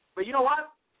 But you know what?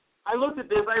 I looked at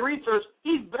this. I researched.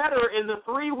 He's better in the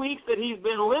 3 weeks that he's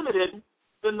been limited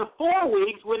than the 4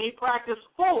 weeks when he practiced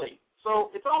fully. So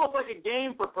it's almost like a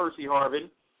game for Percy Harvin.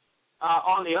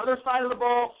 On the other side of the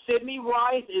ball, Sidney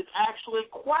Rice is actually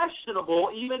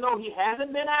questionable, even though he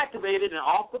hasn't been activated and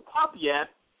off the pup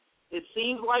yet. It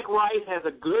seems like Rice has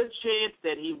a good chance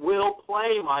that he will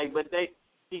play, Mike, but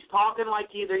he's talking like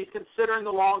he's considering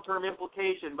the long-term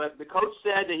implication. But the coach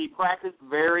said that he practiced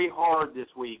very hard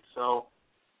this week. So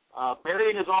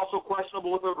Marion is also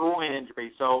questionable with a groin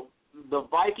injury. So the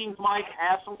Vikings, Mike,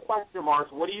 have some question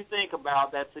marks. What do you think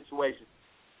about that situation?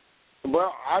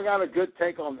 Well, I got a good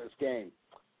take on this game.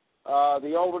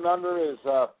 The over and under is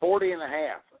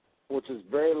 40.5, which is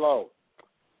very low.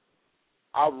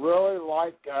 I really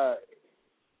like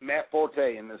Matt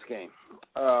Forte in this game.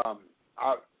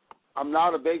 I'm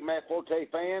not a big Matt Forte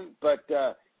fan, but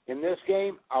in this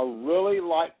game, I really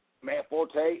like Matt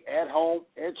Forte at home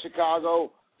in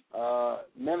Chicago.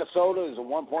 Minnesota is a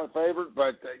 1-point favorite,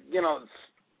 but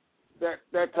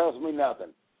that tells me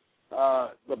nothing.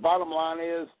 The bottom line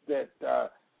is that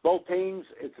both teams,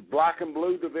 it's a black and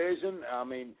blue division. I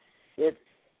mean,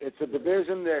 it's a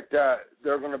division that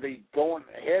they're going to be going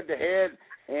head to head,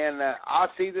 and I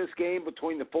see this game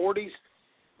between the 30s,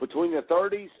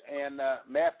 and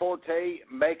Matt Forte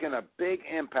making a big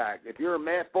impact. If you're a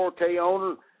Matt Forte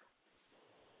owner,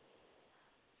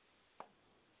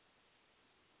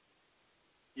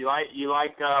 You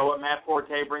like what Matt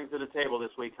Forte brings to the table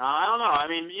this week, huh? I don't know. I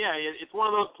mean, yeah, it's one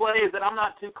of those plays that I'm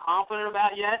not too confident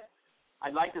about yet.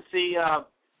 I'd like to see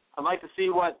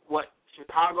what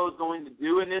Chicago's going to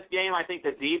do in this game. I think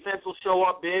the defense will show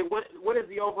up big. What is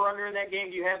the over/under in that game?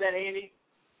 Do you have that handy?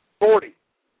 40.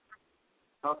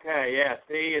 Okay, yeah.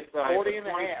 See, it's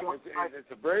 40.5. It's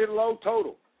a very low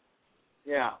total.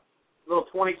 Yeah. Little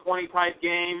 20-20 type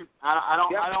game. I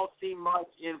don't see much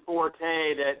in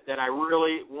Forte that I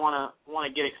really want to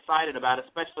get excited about,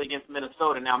 especially against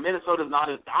Minnesota. Now Minnesota's not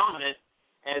as dominant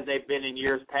as they've been in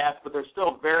years past, but they're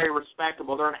still very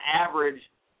respectable. They're an average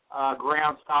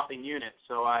ground stopping unit.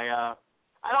 So I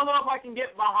don't know if I can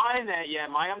get behind that yet,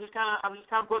 Mike. I'm just kind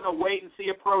of putting a wait and see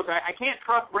approach. I can't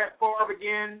trust Brett Favre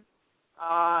again.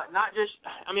 I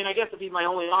guess if he's my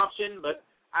only option, but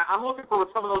I'm looking for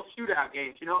some of those shootout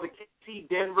games. You know, the KC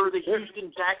Denver, the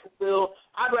Houston Jacksonville.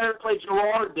 I'd rather play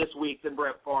Gerard this week than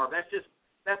Brett Favre. That's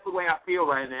the way I feel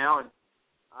right now. And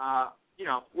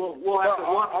we'll have to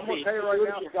watch. I'm going to tell you right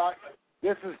now, Scott.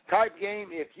 This is type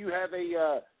game. If you have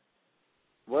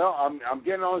I'm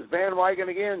getting on his bandwagon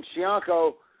again,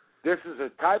 Shianko. This is a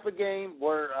type of game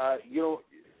where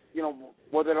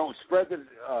where they don't spread the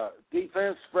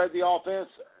defense, spread the offense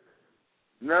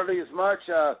nearly as much.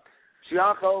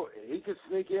 Shianko, he could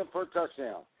sneak in for a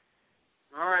touchdown.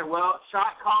 All right, well,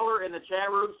 Shot Caller in the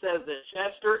chat room says that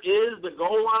Chester is the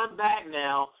goal line back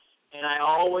now, and I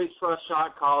always trust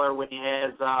Shot Caller when he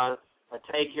has a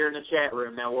take here in the chat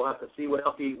room. Now, we'll have to see what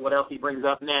else he brings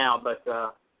up now, but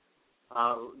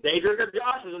Daydrinker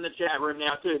Josh is in the chat room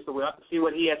now, too, so we'll have to see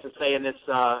what he has to say in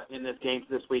this game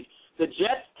this week. The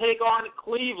Jets take on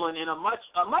Cleveland in a much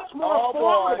more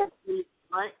formidable week,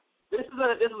 right? This is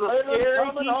a scary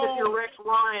team if you're Rex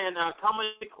Ryan coming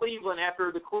to Cleveland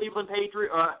after the Cleveland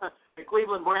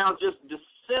Browns just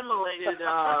disseminated.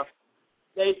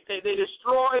 They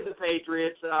destroyed the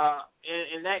Patriots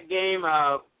in that game.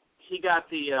 He got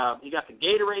the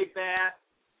Gatorade bath.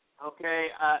 Okay,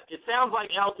 it sounds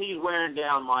like LT's wearing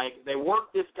down, Mike. They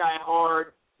worked this guy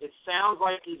hard. It sounds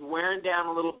like he's wearing down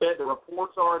a little bit. The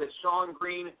reports are that Sean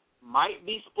Green might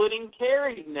be splitting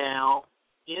carries now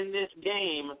in this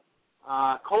game.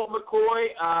 Colt McCoy,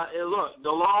 look,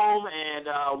 Delhomme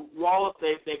and Wallace,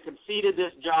 they conceded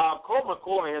this job. Colt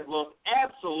McCoy has looked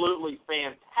absolutely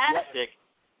fantastic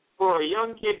for a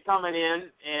young kid coming in.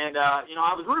 And,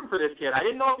 I was rooting for this kid. I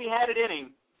didn't know if he had it in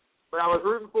him, but I was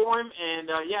rooting for him. And,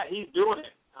 he's doing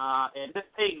it. And this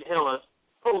Peyton Hillis,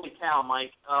 holy cow,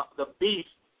 Mike, the beast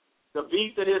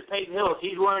that is Peyton Hillis.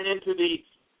 He's running into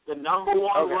the number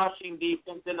one rushing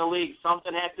defense in the league.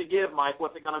 Something has to give, Mike.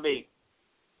 What's it going to be?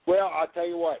 Well, I'll tell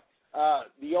you what,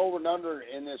 the over and under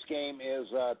in this game is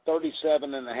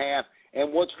 37.5,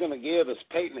 and what's going to give is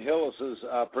Peyton Hillis's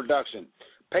production.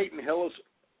 Peyton Hillis,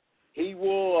 he's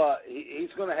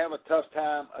going to have a tough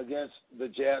time against the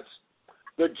Jets.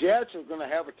 The Jets are going to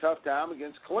have a tough time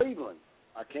against Cleveland.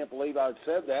 I can't believe I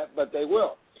said that, but they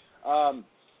will.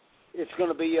 It's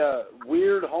going to be a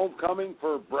weird homecoming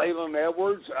for Braylon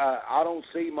Edwards. I don't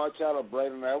see much out of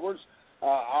Braylon Edwards.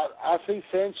 I see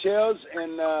Sanchez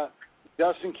and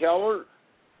Dustin Keller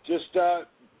just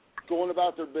going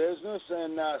about their business,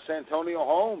 and Santonio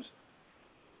Holmes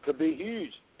could be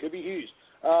huge.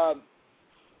 I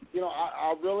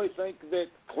really think that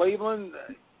Cleveland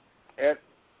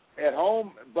at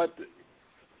home, but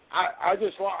I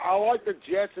like the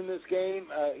Jets in this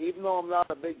game, even though I'm not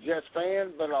a big Jets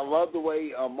fan, but I love the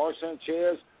way Mark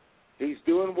Sanchez, he's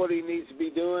doing what he needs to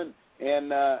be doing.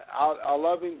 And I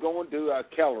love him going to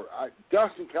Keller.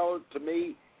 Dustin Keller, to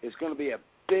me, is going to be a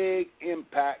big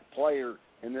impact player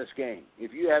in this game.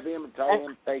 If you have him, tell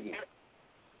him, take him.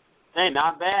 Hey,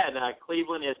 not bad.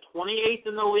 Cleveland is 28th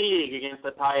in the league against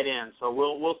the tight end, so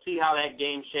we'll see how that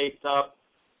game shapes up.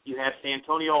 You have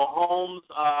Santonio Holmes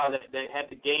that had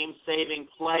the game-saving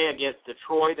play against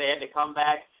Detroit. They had to come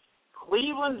back.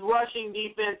 Cleveland's rushing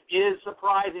defense is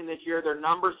surprising this year. They're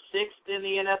number 6th in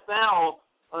the NFL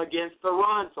against the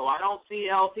run, so I don't see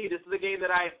LT. This is a game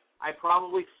that I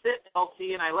probably sit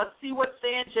LT, and let's see what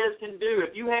Sanchez can do.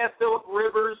 If you have Phillip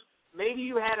Rivers, maybe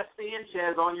you had a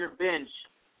Sanchez on your bench,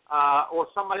 or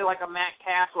somebody like a Matt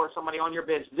Cass or somebody on your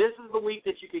bench. This is the week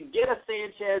that you can get a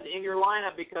Sanchez in your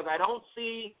lineup because I don't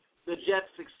see the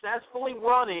Jets successfully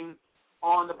running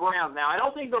on the Browns. Now, I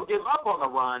don't think they'll give up on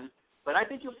the run, but I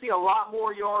think you'll see a lot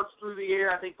more yards through the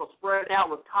air. I think they'll spread it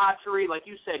out with Cotchery, like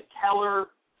you said,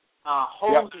 Keller,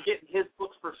 Holmes is getting his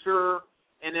books for sure,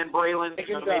 and then Braylon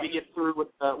maybe get through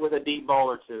with a deep ball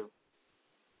or two.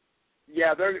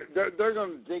 Yeah, they're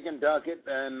going to dig and dunk it,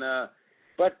 and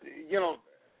but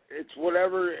it's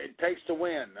whatever it takes to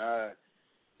win.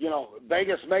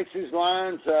 Vegas makes these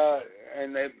lines,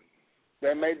 and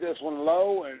they made this one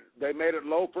low, and they made it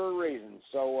low for a reason.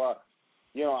 So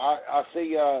I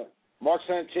see Mark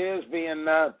Sanchez being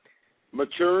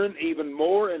maturing even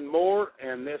more and more,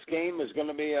 and this game is going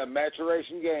to be a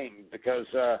maturation game because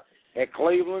at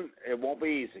Cleveland it won't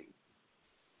be easy.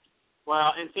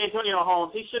 Well, and Santonio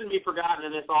Holmes, he shouldn't be forgotten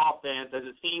in this offense, as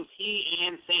it seems he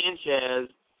and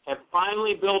Sanchez have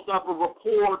finally built up a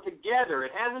rapport together.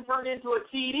 It hasn't turned into a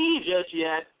TD just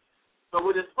yet, but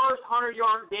with his first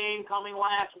 100-yard game coming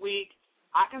last week,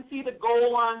 I can see the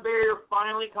goal line barrier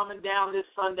finally coming down this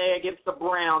Sunday against the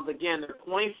Browns. Again, they're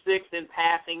 26th in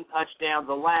passing touchdowns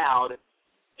allowed.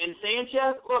 And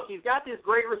Sanchez, look, he's got this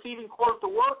great receiving corps to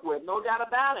work with, no doubt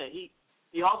about it. He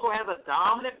also has a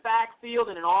dominant backfield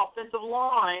and an offensive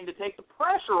line to take the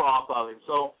pressure off of him.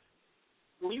 So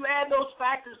when you add those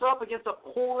factors up against a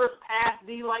porous pass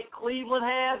D like Cleveland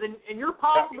has, and you're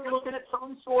possibly looking at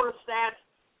some sort of stats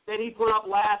that he put up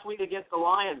last week against the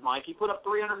Lions, Mike. He put up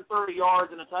 330 yards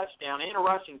and a touchdown and a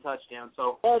rushing touchdown.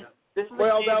 So this is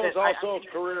that was also a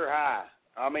career high.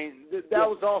 I mean, that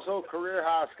was also a career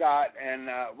high, Scott, and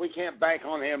we can't bank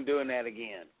on him doing that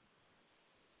again.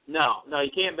 No, you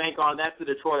can't bank on it. That's the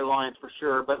Detroit Lions for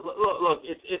sure. But look,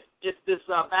 it's this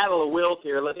battle of wills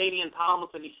here. LaDainian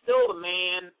Tomlinson, he's still the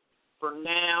man for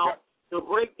now. He'll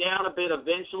break down a bit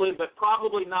eventually, but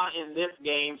probably not in this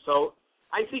game. So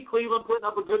I see Cleveland putting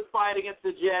up a good fight against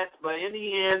the Jets, but in the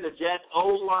end, the Jets'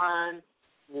 O-line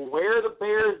will wear the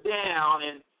Bears down,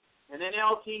 and then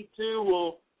LT2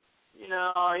 will,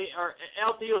 or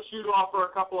LT will shoot off for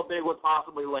a couple of big ones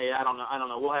possibly late. I don't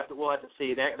know. We'll have to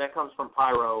see. That comes from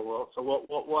Pyro. So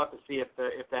we'll have to see if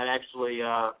that actually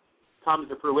comes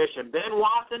to fruition. Ben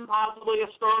Watson possibly a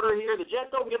starter here. The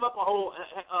Jets don't give up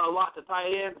a lot to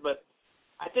tight ends, but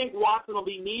I think Watson will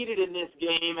be needed in this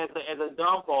game as a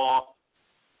dump off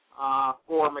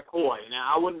for McCoy.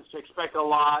 Now, I wouldn't expect a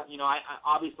lot.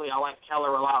 I like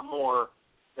Keller a lot more.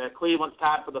 Cleveland's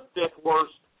tied for the 5th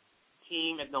worst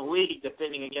team in the league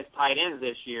defending against tight ends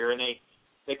this year, and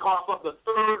they cough up the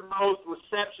 3rd most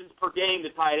receptions per game to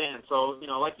tight ends. So,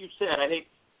 like you said, I think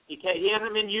he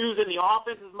hasn't been used in the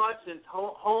offense as much since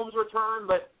Holmes' return,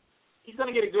 but he's going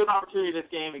to get a good opportunity this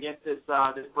game against this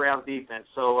Browns defense.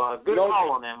 So, good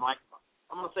call on that, Mike.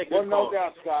 I'm going to say good call. Well, no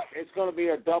doubt, Scott. It's going to be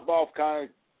a dump-off kind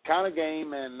of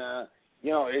game, and,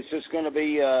 it's just going to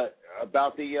be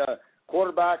about the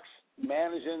quarterbacks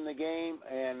managing the game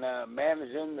and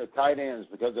managing the tight ends,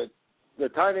 because the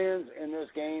tight ends in this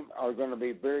game are going to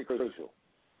be very crucial.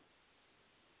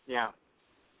 Yeah.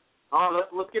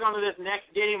 Let's get on to this next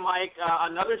game, Mike.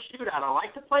 Another shootout. I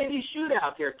like to play these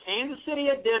shootouts here. Kansas City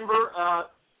at Denver.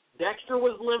 Dexter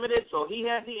was limited, so he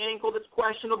has the ankle that's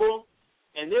questionable.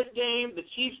 In this game, the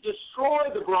Chiefs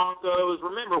destroyed the Broncos.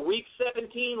 Remember, Week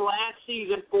 17 last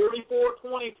season,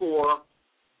 44-24.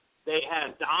 They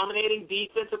had a dominating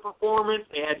defensive performance.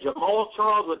 They had Jamal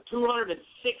Charles with 260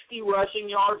 rushing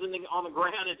yards on the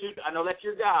ground. I know that's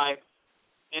your guy.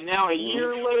 And now a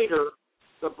year later,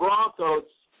 the Broncos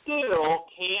still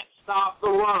can't stop the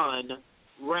run,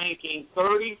 ranking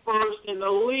 31st in the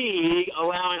league,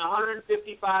 allowing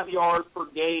 155 yards per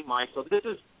game, Mike. So this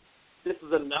is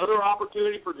another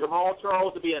opportunity for Jamal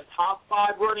Charles to be a top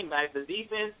 5 running back. The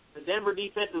Denver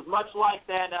defense is much like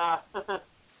that.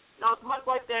 It's much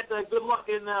like that. Good luck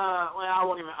in. I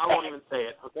won't even say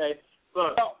it. Okay.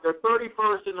 Look, they're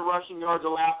 31st in the rushing yards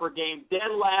allowed per game,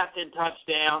 dead last in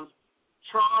touchdowns.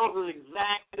 Charles is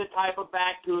exactly the type of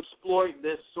back to exploit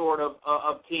this sort of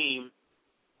team.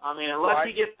 I mean, unless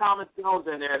he gets Thomas Jones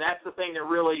in there, that's the thing that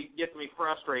really gets me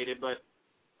frustrated. But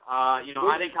I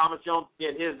think Thomas Jones will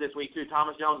get his this week too.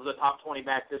 Thomas Jones is a top 20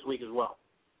 back this week as well.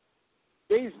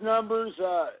 These numbers,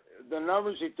 the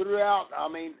numbers he threw out, I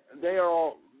mean, they are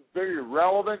all very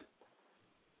relevant,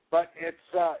 but it's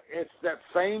that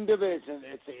same division.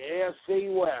 It's the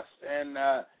AFC West, and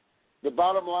the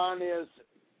bottom line is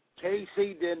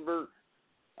KC Denver.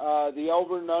 The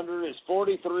over and under is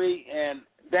 43, and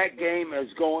that game is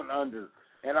going under.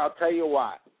 And I'll tell you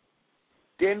why.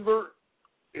 Denver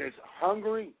is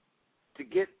hungry to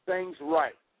get things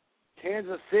right.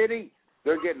 Kansas City,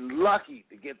 they're getting lucky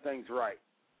to get things right.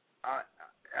 I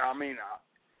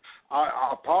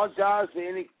apologize to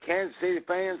any Kansas City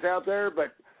fans out there,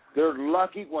 but they're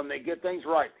lucky when they get things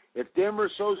right. If Denver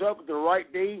shows up with the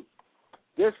right D,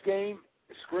 this game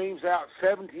screams out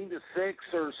 17-6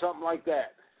 or something like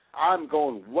that. I'm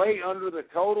going way under the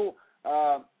total.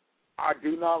 I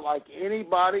do not like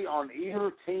anybody on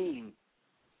either team.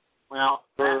 Well,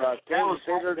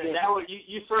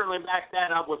 you certainly back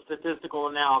that up with statistical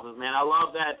analysis, man. I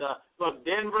love that. Look,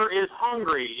 Denver is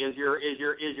hungry. Is your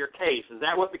case? Is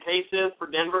that what the case is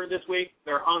for Denver this week?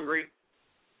 They're hungry.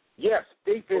 Yes,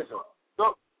 defensive.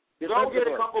 Go get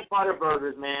a couple butter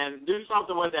burgers, man. Do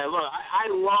something with that. Look,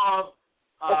 I love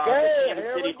the Kansas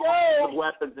City offensive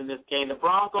weapons in this game. The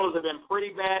Broncos have been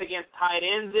pretty bad against tight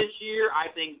ends this year. I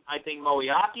think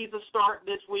Moiaki's a start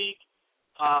this week.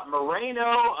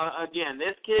 Moreno, again,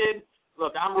 this kid,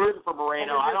 look, I'm rooting for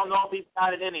Moreno. I don't know if he's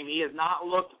got it in him. He has not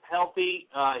looked healthy.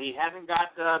 He hasn't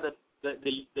got the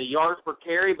yards per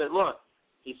carry, but look,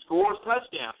 he scores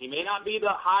touchdowns. He may not be the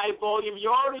high-volume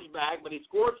yardage back, but he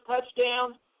scores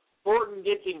touchdowns. Orton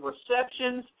gets him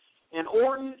receptions, and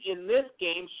Orton in this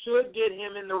game should get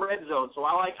him in the red zone. So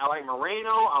I like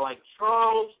Moreno. I like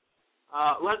Charles.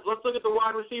 Let's look at the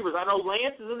wide receivers. I know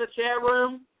Lance is in the chat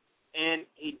room. And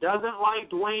he doesn't like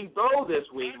Dwayne Bowe this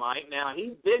week, Mike. Now,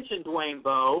 he's benching Dwayne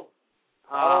Bowe.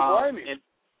 And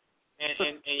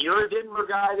you're a Denver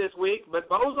guy this week, but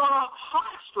Bowe's on a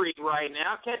hot streak right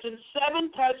now, catching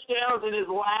 7 touchdowns in his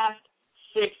last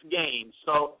 6 games.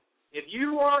 So if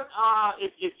you want,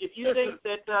 if you think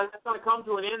that that's going to come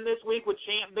to an end this week with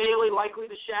Champ Bailey likely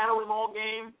to shadow him all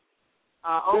game,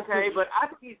 okay. But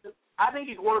I think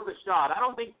he's worth a shot. I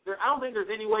don't think there's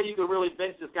any way you could really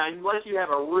bench this guy unless you have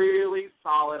a really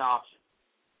solid option.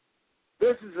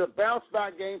 This is a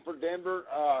bounce-back game for Denver.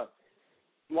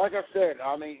 like I said,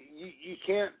 I mean, you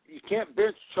can't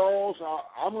bench Charles.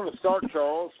 I'm going to start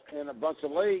Charles in a bunch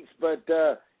of leagues, but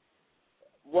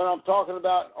when I'm talking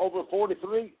about over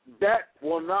 43, that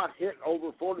will not hit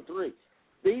over 43.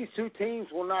 These two teams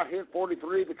will not hit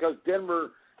 43 because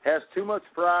Denver has too much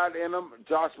pride in them.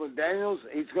 Josh McDaniels,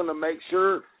 he's going to make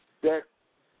sure that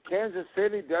Kansas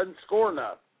City doesn't score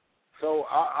enough. So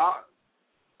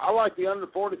I like the under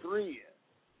 43.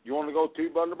 You want to go 2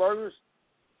 Bundabergers?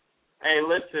 Hey,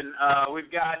 listen,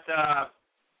 we've got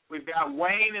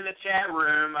Wayne in the chat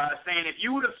room saying if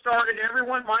you would have started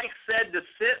everyone Mike said to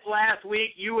sit last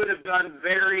week, you would have done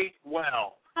very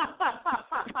well.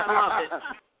 I love it.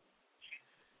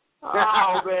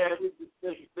 Oh, man,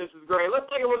 this is great. Let's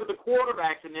take a look at the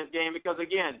quarterbacks in this game because,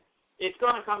 again, it's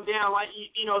going to come down like,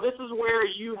 this is where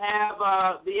you have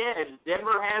the edge.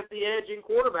 Denver has the edge in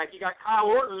quarterback. You got Kyle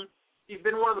Orton. He's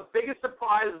been one of the biggest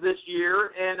surprises this year.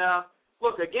 And,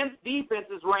 look, against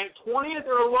defenses ranked 20th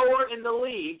or lower in the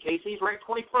league, KC's ranked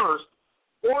 21st,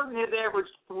 Orton has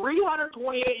averaged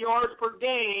 328 yards per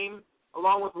game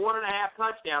along with 1.5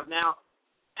 touchdowns. Now,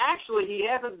 actually, he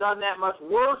hasn't done that much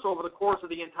worse over the course of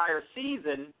the entire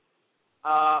season.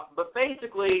 But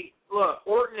basically, look,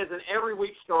 Orton is an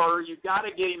every-week starter. You've got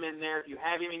to get him in there if you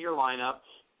have him in your lineup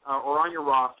or on your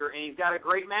roster, and he's got a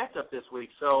great matchup this week.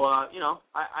 So, I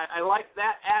like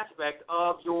that aspect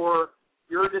of your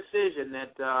decision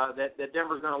that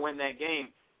Denver's going to win that game.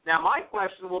 Now, my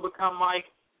question will become, Mike,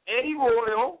 Eddie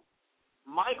Royal,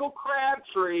 Michael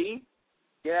Crabtree.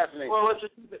 Yes, well,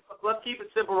 let's keep it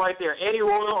simple right there. Eddie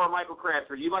Royal or Michael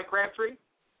Crabtree? You like Crabtree?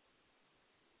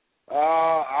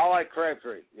 I like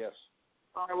Crabtree. Yes.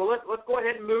 All right. Well, let's go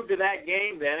ahead and move to that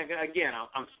game then. Again,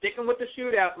 I'm sticking with the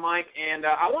shootouts, Mike, and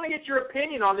I want to get your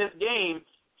opinion on this game.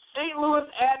 St. Louis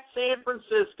at San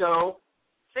Francisco.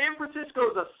 San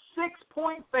Francisco is a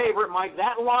 6-point favorite, Mike.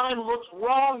 That line looks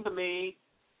wrong to me.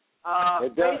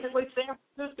 Basically, San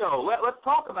Francisco. Let's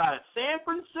talk about it. San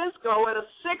Francisco at a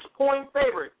 6-point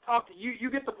favorite. Talk to you. You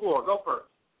get the floor. Go first.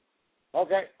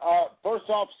 Okay. First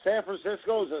off, San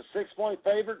Francisco is a 6-point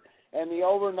favorite, and the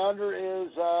over and under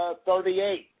is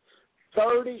 38.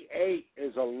 38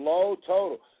 is a low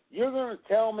total. You're going to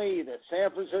tell me that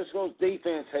San Francisco's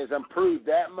defense has improved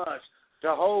that much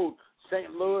to hold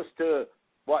St. Louis to,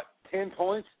 10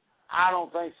 points? I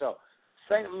don't think so.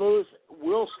 St. Louis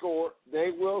will score. They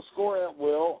will score at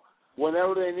will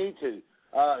whenever they need to.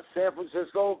 San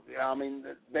Francisco, I mean,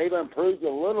 they've improved a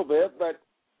little bit, but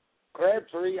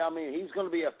Crabtree, I mean, he's going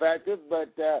to be effective.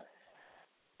 But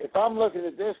if I'm looking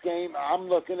at this game, I'm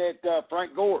looking at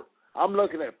Frank Gore. I'm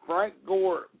looking at Frank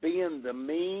Gore being the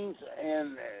means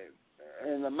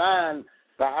and the mind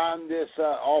behind this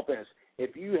offense.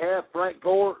 If you have Frank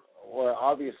Gore, well,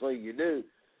 obviously you do,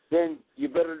 then you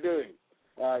better do him.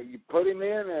 You put him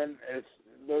in, and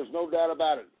there's no doubt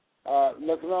about it.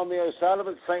 Looking on the other side of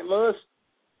it, St. Louis,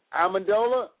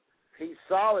 Amendola, he's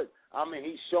solid. I mean,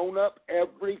 he's shown up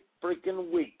every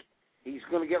freaking week. He's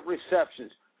going to get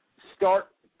receptions. Start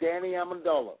Danny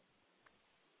Amendola.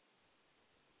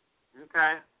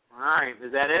 Okay. All right.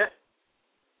 Is that it?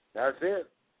 That's it.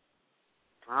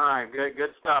 All right.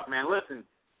 Good stuff, man. Listen,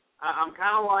 I'm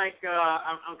kind of like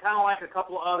a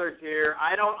couple of others here.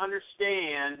 I don't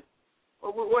understand.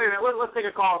 Wait a minute. Let's take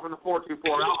a call from the 424.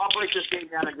 I'll break this game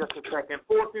down in just a second.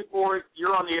 424,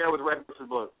 you're on the air with Red versus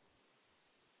Blue.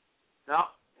 No,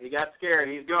 he got scared.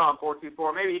 He's gone.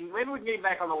 424. Maybe we can get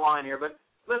back on the line here. But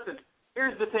listen,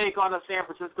 here's the take on the San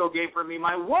Francisco game for me.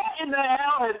 What in the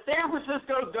hell has San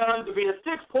Francisco done to be a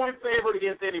 6-point favorite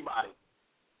against anybody?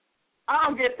 I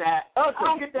don't get that. I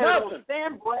don't get that.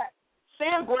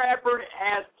 Sam Bradford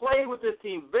has played with this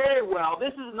team very well.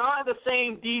 This is not the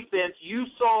same defense you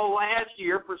saw last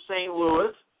year for St.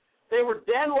 Louis. They were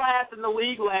dead last in the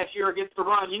league last year against the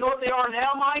run. You know what they are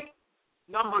now, Mike?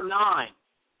 Number 9.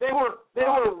 They were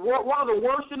one of the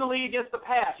worst in the league against the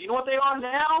pass. You know what they are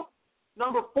now?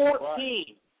 Number 14.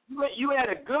 Right. You had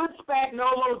a good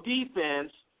Spagnuolo defense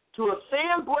to a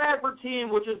Sam Bradford team,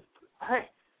 which is, hey,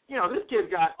 this kid's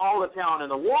got all the talent in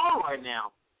the world right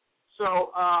now.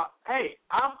 So, hey,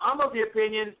 I'm of the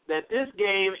opinion that this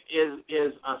game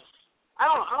is a. I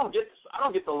don't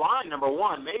get the line. Number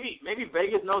one, maybe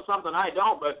Vegas knows something I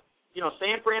don't, but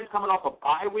San Fran's coming off a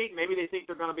bye week. Maybe they think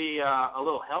they're going to be a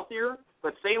little healthier.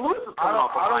 But St. Louis is coming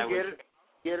off a bye week.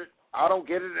 I don't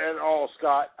get it at all,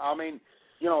 Scott. I mean,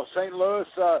 St.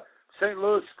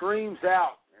 Louis screams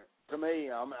out to me.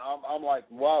 I'm like,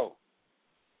 whoa.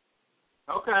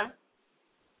 Okay.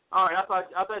 All right, I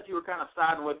thought you were kind of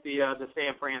siding with the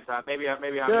San Fran side. Maybe I.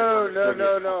 No.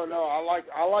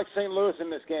 I like St. Louis in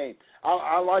this game.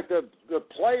 I like the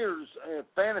players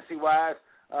fantasy wise.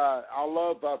 I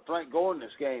love Frank Gore in this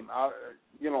game. I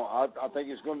think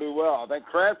he's going to do well. I think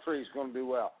Crabtree's going to do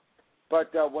well.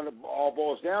 But when it all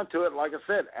boils down to it, like I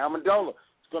said, Amendola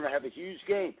is going to have a huge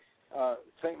game.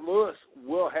 St. Louis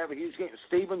will have a huge game.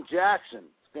 Steven Jackson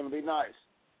is going to be nice.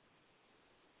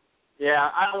 Yeah,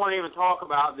 I don't want to even talk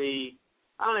about the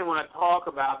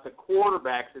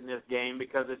quarterbacks in this game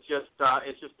because it's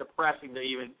just depressing to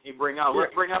even bring up.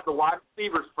 Let's bring up the wide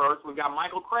receivers first. We've got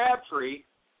Michael Crabtree,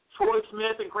 Troy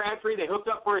Smith, and Crabtree. They hooked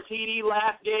up for a TD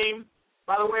last game.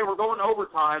 By the way, we're going to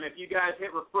overtime. If you guys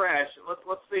hit refresh,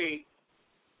 let's see.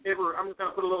 I'm just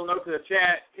going to put a little note to the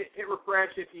chat. Hit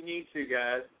refresh if you need to,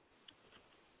 guys.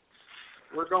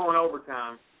 We're going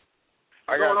overtime.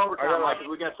 Because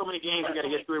we got so many games we got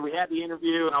to get through. We had the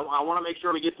interview, and I want to make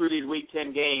sure we get through these Week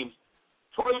 10 games.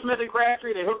 Troy Smith and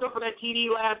Crabtree, they hooked up for that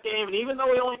TD last game, and even though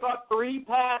he only caught 3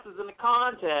 passes in the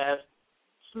contest,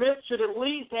 Smith should at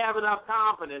least have enough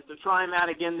confidence to try him out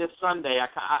again this Sunday.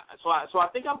 So I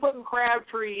think I'm putting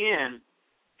Crabtree in.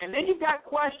 And then you've got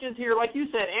questions here, like you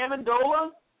said,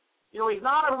 Amendola. He's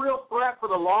not a real threat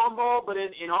for the long ball, but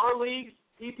in our leagues,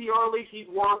 PPR leagues, he's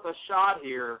worth a shot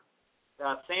here.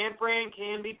 San Fran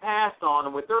can be passed on,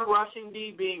 and with their rushing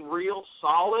D being real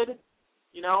solid,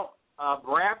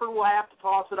 Bradford will have to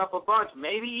toss it up a bunch.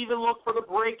 Maybe even look for the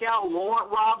breakout Laurent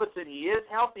Robinson. He is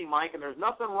healthy, Mike, and there's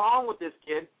nothing wrong with this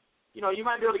kid. You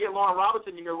might be able to get Laurent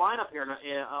Robinson in your lineup here in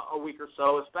a week or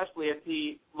so, especially if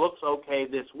he looks okay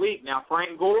this week. Now,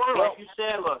 Frank Gore, like you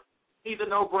said, look, he's a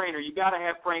no-brainer. You got to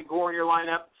have Frank Gore in your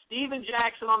lineup. Steven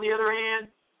Jackson, on the other hand,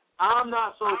 I'm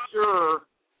not so sure.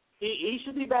 He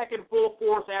should be back in full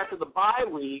force after the bye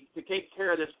week to take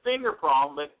care of this finger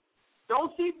problem, but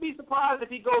don't be surprised if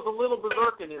he goes a little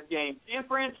berserk in this game. San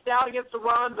Fran's stout against the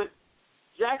run, but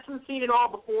Jackson's seen it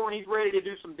all before, and he's ready to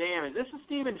do some damage. This is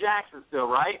Steven Jackson still,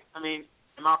 right? I mean,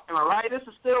 am I right? This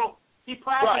is still – he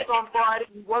practiced on Friday.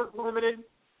 He was limited,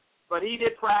 but he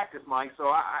did practice, Mike.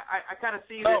 So I kind of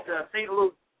see this St.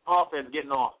 Louis offense getting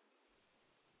off.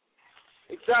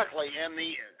 Exactly, and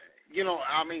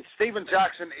Steven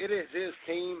Jackson, it is his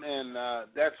team, and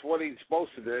that's what he's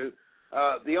supposed to do.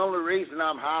 The only reason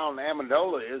I'm high on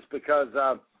Amendola is because,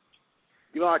 I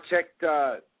checked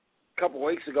a couple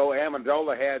weeks ago,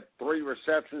 Amendola had 3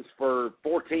 receptions for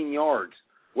 14 yards.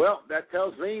 Well, that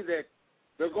tells me that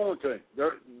they're going to him.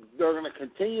 They're going to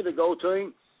continue to go to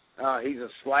him. He's a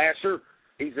slasher.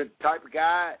 He's a type of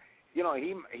guy, he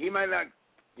may not –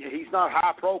 he's not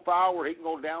high profile where he can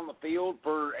go down the field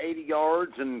for 80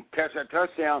 yards and catch that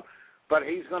touchdown, but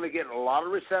he's going to get a lot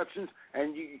of receptions,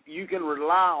 and you can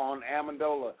rely on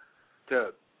Amendola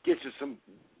to get you some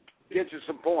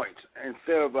points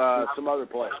instead of some other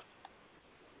players.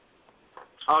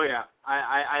 Oh yeah,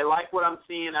 I like what I'm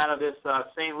seeing out of this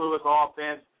St. Louis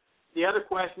offense. The other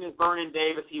question is Vernon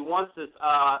Davis. He wants this,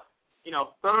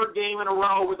 3rd game in a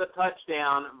row with a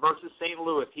touchdown versus St.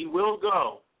 Louis. He will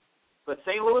go. But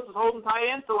St. Louis is holding tight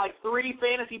ends to like 3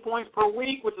 fantasy points per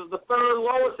week, which is the 3rd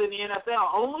lowest in the NFL.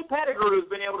 Only Pettigrew has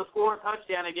been able to score a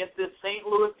touchdown against this St.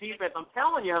 Louis defense. I'm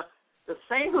telling you, the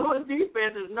St. Louis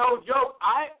defense is no joke.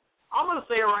 I'm going to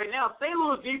say it right now. St.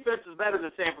 Louis defense is better than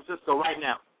San Francisco right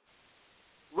now.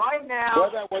 Right now,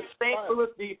 St. Louis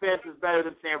defense is better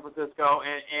than San Francisco,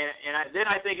 and then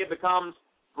I think it becomes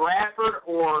Bradford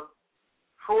or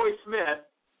Troy Smith.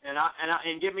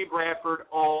 And give me Bradford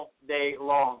all day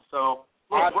long. So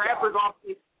Bradford's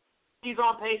he's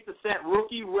on pace to set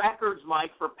rookie records, Mike,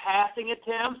 for passing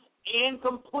attempts and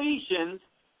completions,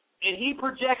 and he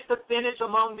projects to finish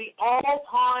among the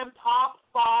all-time top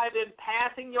 5 in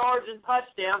passing yards and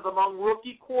touchdowns among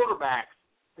rookie quarterbacks.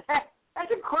 That's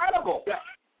incredible. Yeah.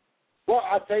 Well,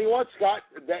 I'll tell you what, Scott,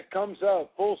 that comes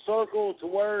full circle to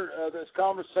where this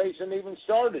conversation even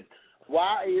started.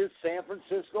 Why is San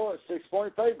Francisco a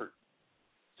 6-point favorite?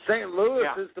 St. Louis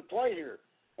is the play here.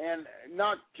 And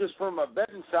not just from a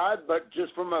betting side, but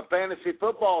just from a fantasy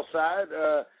football side.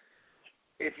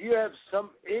 If you have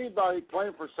anybody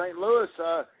playing for St. Louis,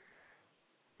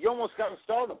 you almost got to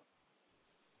start them.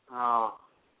 Oh,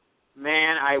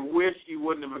 man, I wish you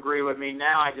wouldn't have agreed with me.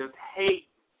 Now I just hate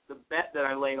the bet that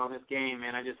I laid on this game,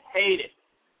 man. I just hate it.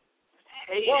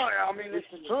 I mean, it's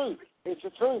the truth. It's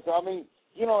the truth. I mean,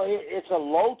 it's a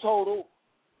low total,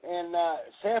 and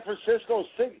San Francisco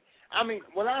 6. I mean,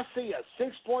 when I see a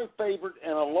 6-point favorite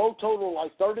and a low total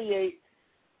like 38,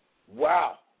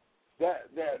 wow,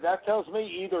 that tells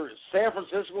me either San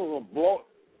Francisco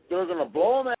they're going to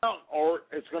blow them out, or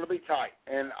it's going to be tight,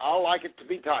 and I like it to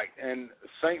be tight, and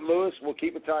St. Louis will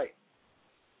keep it tight.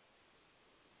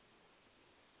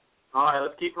 All right,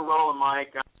 let's keep it rolling,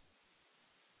 Mike.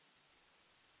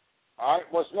 All right,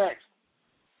 what's next?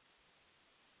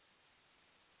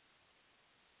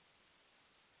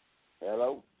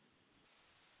 Hello?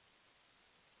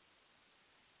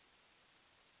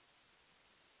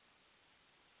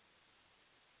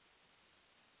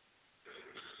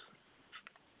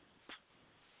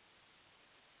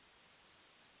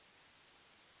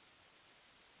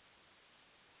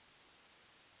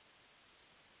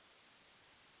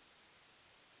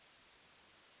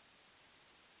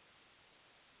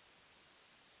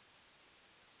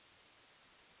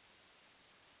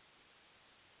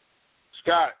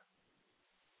 Scott.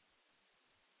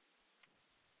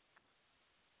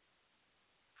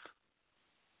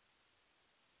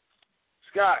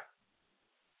 Scott.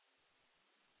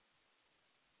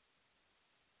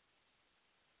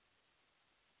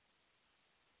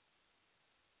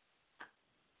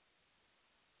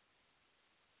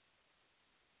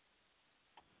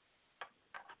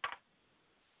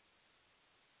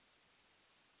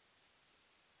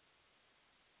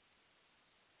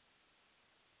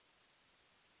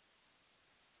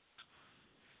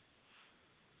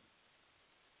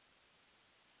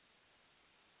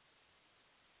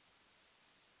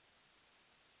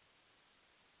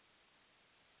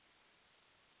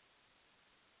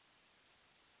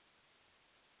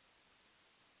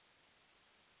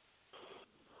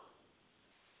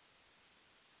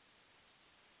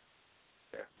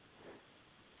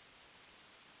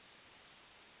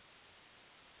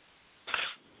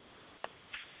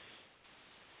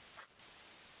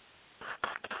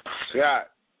 Scott.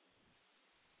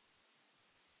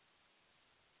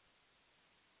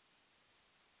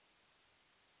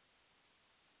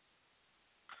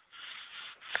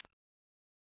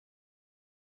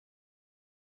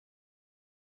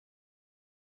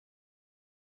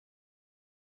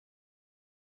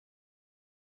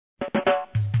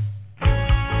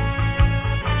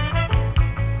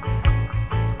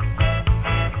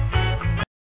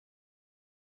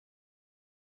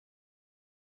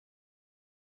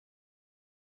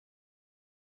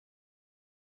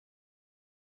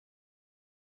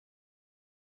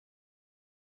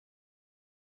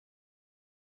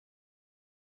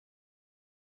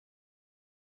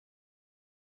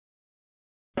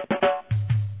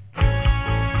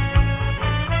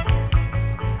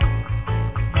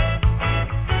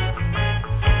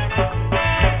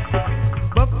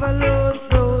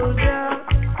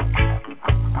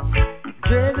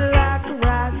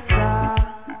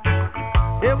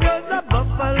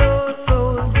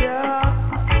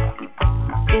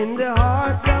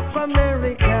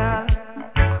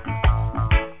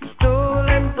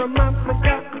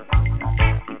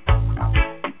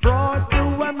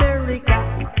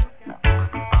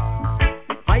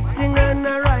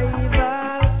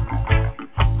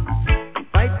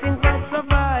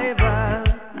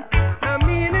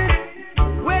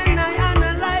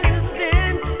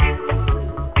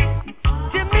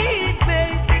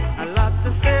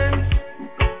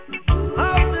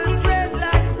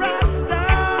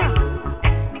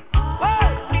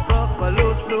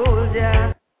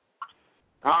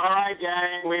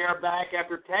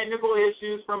 Technical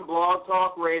issues from Blog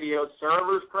Talk Radio,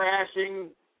 servers crashing,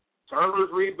 servers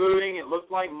rebooting. It looks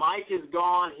like Mike is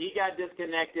gone. He got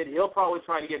disconnected. He'll probably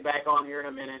try to get back on here in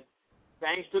a minute.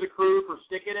 Thanks to the crew for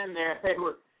sticking in there.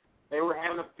 They were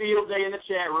having a field day in the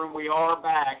chat room. We are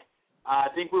back. I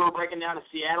think we were breaking down a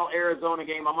Seattle-Arizona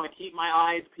game. I'm going to keep my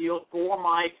eyes peeled for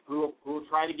Mike, who will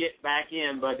try to get back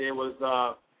in, but it was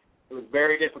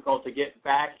very difficult to get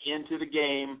back into the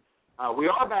game. We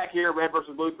are back here at Red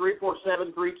vs. Blue,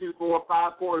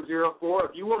 347-324-5404.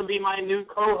 If you want to be my new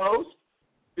co-host,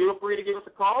 feel free to give us a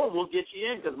call, and we'll get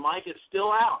you in because Mike is still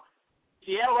out.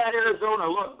 Seattle at Arizona.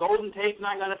 Look, Golden Tate's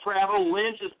not going to travel.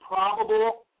 Lynch is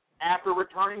probable after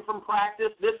returning from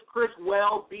practice. This Chris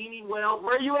Wells, Beanie Wells.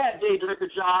 Where are you at, Daedric or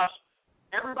Josh?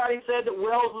 Everybody said that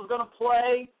Wells was going to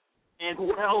play, and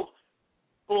Wells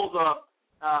pulls a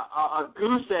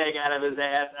goose egg out of his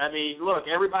ass. I mean, look,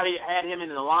 everybody had him in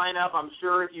the lineup, I'm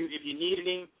sure, if you needed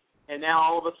him, and now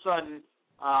all of a sudden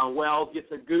Wells gets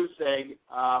a goose egg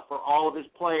for all of his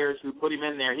players who put him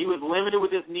in there. He was limited with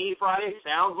his knee Friday.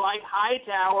 Sounds like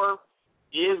Hightower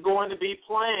is going to be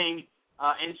playing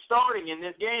and starting in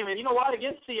this game. And you know what?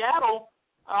 Against Seattle,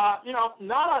 not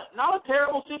a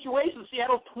terrible situation.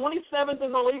 Seattle's 27th in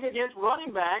the league against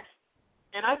running backs,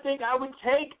 and I think I would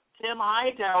take Tim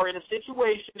Hightower in a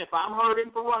situation, if I'm hurting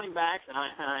for running backs, and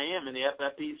I am in the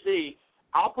FFPC,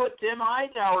 I'll put Tim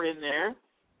Hightower in there,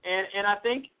 and I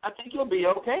think you'll be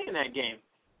okay in that game.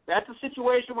 That's a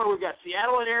situation where we've got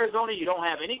Seattle and Arizona. You don't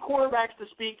have any quarterbacks to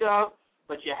speak of,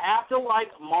 but you have to like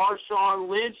Marshawn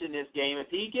Lynch in this game. If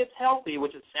he gets healthy,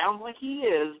 which it sounds like he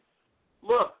is,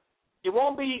 look, it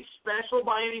won't be special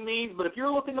by any means, but if you're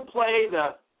looking to play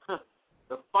the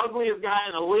the fuggliest guy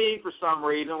in the league for some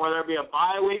reason, whether it be a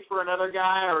bye week for another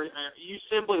guy or you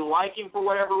simply like him for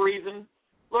whatever reason.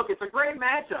 Look, it's a great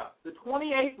matchup. The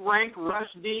 28th ranked rush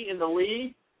D in the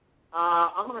league.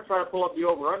 I'm going to try to pull up the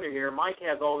over-under here. Mike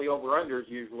has all the over-unders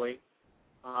usually.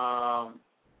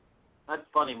 That's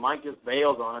funny. Mike just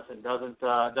bails on us and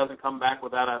doesn't come back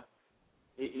without a.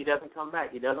 He doesn't come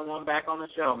back. He doesn't want back on the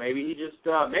show. Maybe he just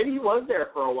maybe he was there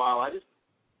for a while. I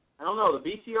don't know. The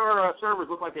BCR servers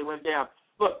look like they went down.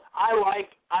 Look, I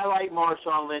like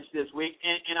Marshawn Lynch this week,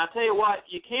 and I tell you what,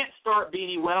 you can't start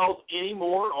Beanie Wells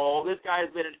anymore at all. This guy has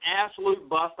been an absolute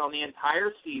bust on the entire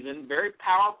season. Very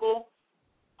powerful,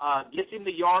 gets him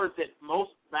the yards that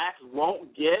most backs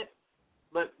won't get.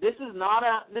 But this is not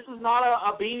a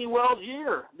Beanie Wells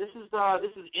year. This is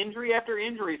injury after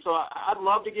injury. So I'd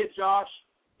love to get Josh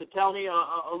to tell me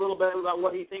a little bit about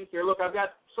what he thinks here. Look, I've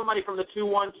got somebody from the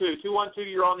 212. 212,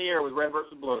 you're on the air with Red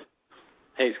versus Blue.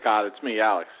 Hey, Scott, it's me,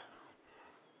 Alex.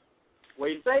 What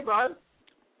do you say, bud?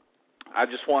 I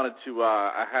just wanted to,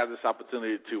 I had this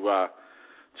opportunity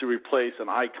to replace an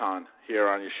icon here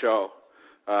on your show,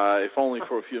 if only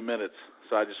for a few minutes.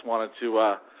 So I just wanted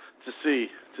to see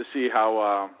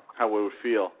how it would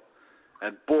feel.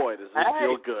 And boy, does it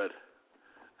feel good.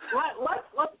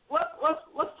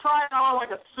 Let's try it on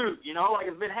like a suit, you know, like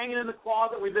it's been hanging in the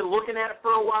closet. We've been looking at it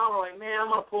for a while. We're like, man, I'm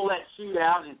gonna pull that suit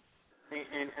out and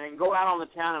go out on the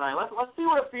town tonight. Let's see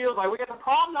what it feels like. We got the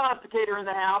prognosticator in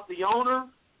the house, the owner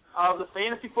of the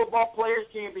Fantasy Football Players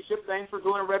Championship. Thanks for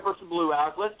doing Red versus Blue,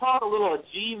 Alex. Let's talk a little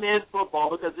G-Mid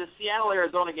football because this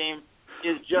Seattle-Arizona game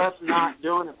is just not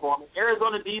doing it for me.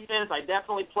 Arizona defense, I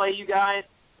definitely play you guys.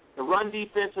 The run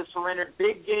defense has surrendered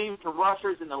big games to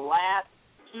rushers in the last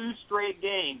 2 straight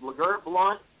games. LeGarrette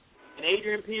Blount and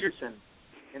Adrian Peterson.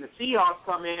 And the Seahawks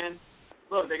come in.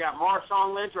 Look, they got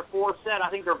Marshawn Lynch or Forsett.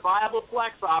 I think they're viable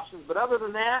flex options, but other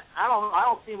than that, I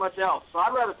don't see much else. So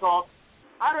I'd rather talk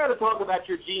about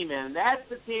your G-Men. That's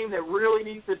the team that really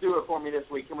needs to do it for me this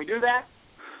week. Can we do that?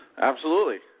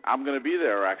 Absolutely. I'm going to be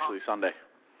there actually Sunday.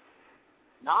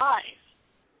 Nice.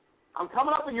 I'm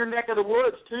coming up in your neck of the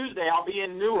woods Tuesday. I'll be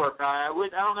in Newark. I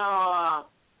don't know.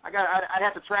 I'd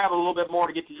have to travel a little bit more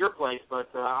to get to your place, but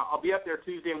I'll be up there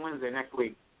Tuesday and Wednesday next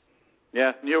week.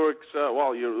 Yeah, Newark's,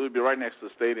 you'll be right next to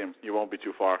the stadium. You won't be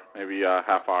too far, maybe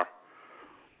half hour.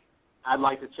 I'd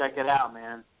like to check it out,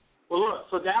 man. Well, look,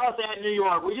 so Dallas at New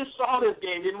York. We just saw this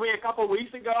game, didn't we, a couple of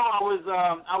weeks ago? I was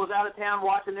out of town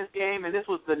watching this game, and this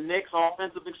was the Knicks'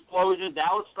 offensive explosion.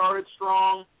 Dallas started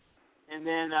strong, and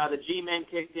then the G-men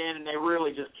kicked in, and they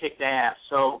really just kicked ass.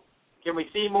 So can we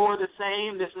see more of the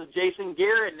same? This is Jason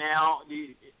Garrett now.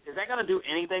 Is that going to do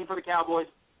anything for the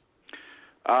Cowboys?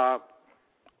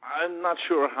 I'm not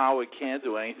sure how it can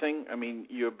do anything. I mean,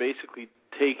 you're basically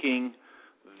taking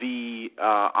the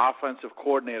offensive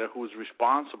coordinator who's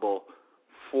responsible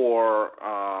for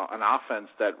an offense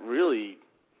that really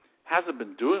hasn't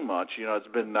been doing much. You know, it's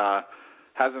been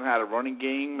hasn't had a running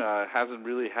game, hasn't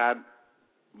really had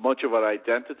much of an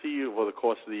identity over the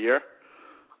course of the year.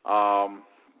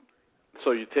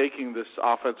 So you're taking this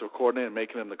offensive coordinator and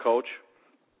making him the coach.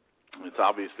 It's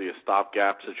obviously a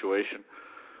stopgap situation.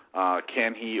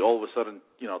 Can he all of a sudden,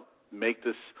 make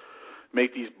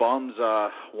these bums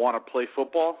want to play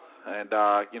football? And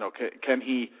can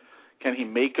he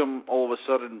make them all of a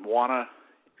sudden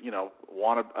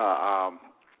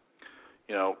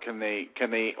can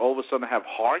they all of a sudden have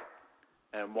heart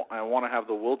and want to have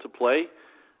the will to play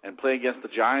and play against the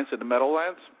Giants in the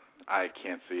Meadowlands? I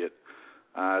can't see it.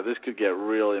 This could get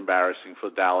real embarrassing for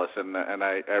Dallas, and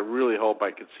I really hope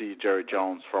I could see Jerry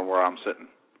Jones from where I'm sitting.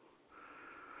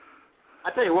 I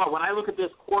tell you what, when I look at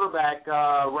this quarterback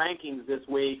rankings this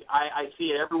week, I see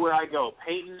it everywhere I go.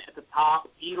 Peyton at the top,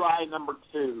 Eli number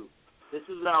 2. This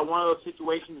is one of those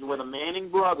situations where the Manning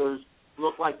brothers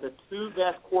look like the 2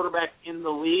 best quarterbacks in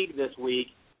the league this week.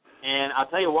 And I'll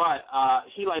tell you what,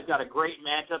 Eli's got a great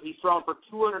matchup. He's thrown for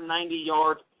 290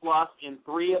 yards plus in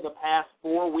 3 of the past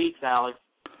 4 weeks, Alex.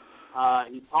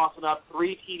 He's tossing up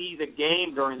 3 TDs a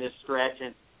game during this stretch.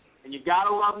 And you've got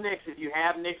to love Knicks if you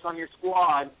have Knicks on your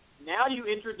squad. Now you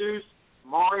introduce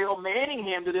Mario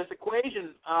Manningham to this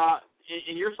equation,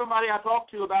 and you're somebody I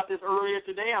talked to about this earlier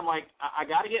today. I'm like, I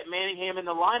got to get Manningham in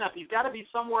the lineup. He's got to be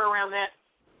somewhere around that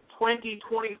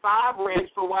 20-25 range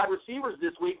for wide receivers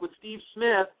this week with Steve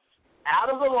Smith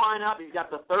out of the lineup. He's got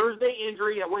the Thursday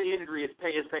injury. What injury?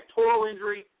 His pectoral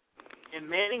injury. And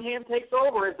Manningham takes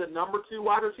over as the number 2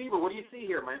 wide receiver. What do you see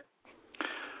here, man?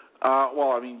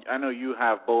 Well, I mean, I know you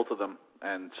have both of them.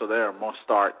 And so they're a must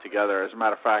start together. As a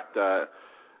matter of fact,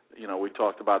 we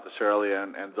talked about this earlier,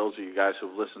 and those of you guys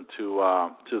who've listened to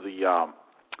the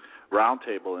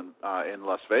roundtable in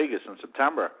Las Vegas in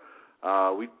September,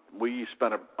 we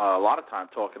spent a lot of time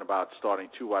talking about starting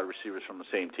 2 wide receivers from the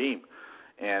same team.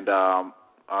 And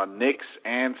Nix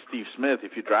and Steve Smith,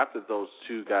 if you drafted those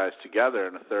 2 guys together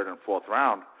in the 3rd and 4th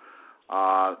round,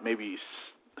 maybe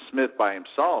Smith by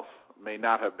himself may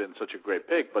not have been such a great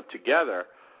pick, but together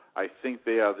I think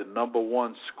they are the number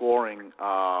 1 scoring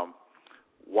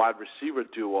wide receiver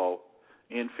duo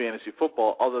in fantasy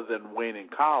football, other than Wayne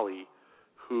and Collie,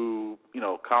 who,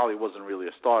 Collie wasn't really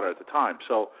a starter at the time.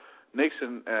 So Nix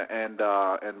and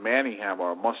Manningham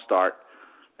are a must start.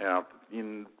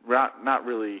 Not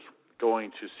really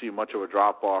going to see much of a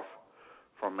drop off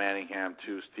from Manningham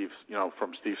to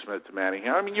from Steve Smith to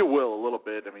Manningham. I mean, you will a little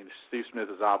bit. I mean, Steve Smith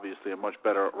is obviously a much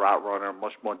better route runner,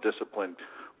 much more disciplined.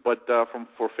 But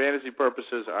for fantasy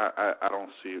purposes, I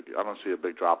don't see a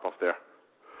big drop off there.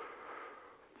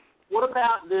 What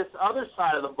about this other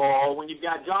side of the ball? When you've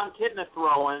got John Kitna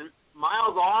throwing,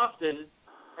 Miles Austin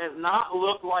has not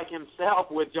looked like himself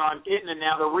with John Kitna.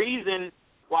 Now, the reason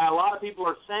why a lot of people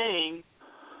are saying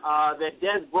that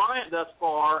Des Bryant thus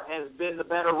far has been the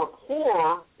better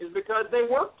rapport is because they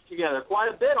worked together quite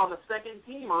a bit on the second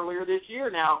team earlier this year.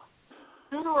 Now,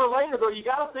 sooner or later, though, you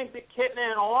got to think that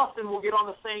Kitna and Austin will get on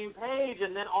the same page,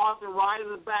 and then Austin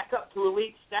rises back up to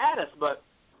elite status. But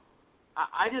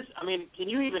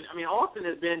Austin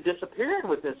has been disappearing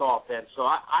with this offense. So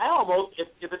I almost,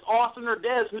 if it's Austin or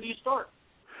Des, who do you start?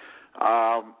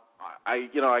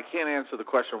 I can't answer the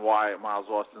question why Miles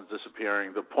Austin's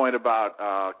disappearing. The point about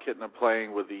Kitna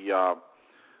playing with the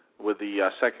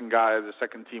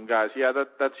second team guys,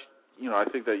 that's I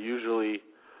think that usually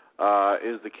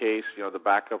is the case. The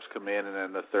backups come in, and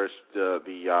then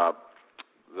the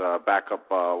backup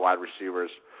wide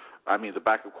receivers. I mean, the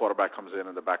backup quarterback comes in,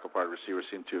 and the backup wide receivers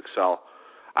seem to excel.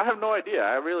 I have no idea.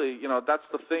 I really, that's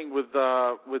the thing with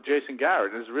Jason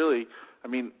Garrett is really, I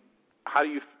mean, how do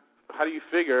you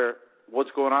figure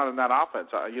what's going on in that offense?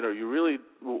 You really,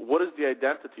 what is the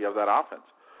identity of that offense?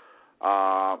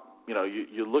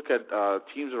 You look at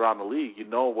teams around the league, you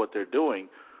know what they're doing.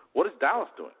 What is Dallas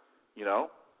doing?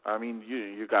 I mean,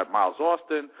 you got Miles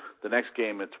Austin. The next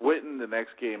game it's Witten. The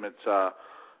next game it's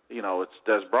it's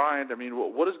Des Bryant. I mean,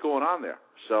 what is going on there?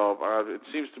 So it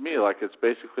seems to me like it's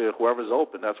basically whoever's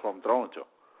open, that's what I'm throwing to.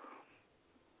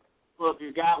 Well, if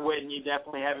you've got Witten, you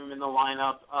definitely have him in the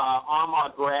lineup.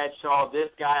 Ahmad Bradshaw,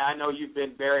 this guy, I know you've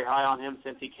been very high on him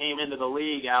since he came into the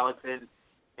league, Alex.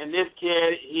 And this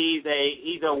kid, he's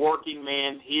a working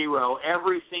man's hero.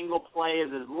 Every single play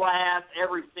is his last.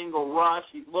 Every single rush,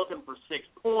 he's looking for 6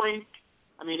 points.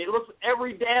 I mean, it looks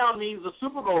every down means the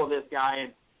Super Bowl of this guy.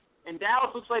 And Dallas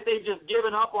looks like they've just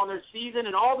given up on their season,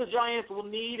 and all the Giants will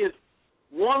need is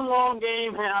one long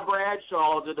game have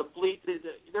Bradshaw to deflate.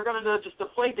 They're going to just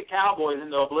deflate the Cowboys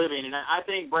into oblivion, and I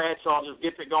think Bradshaw just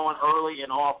gets it going early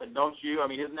and often, don't you? I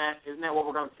mean, isn't that what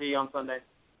we're going to see on Sunday?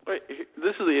 Wait,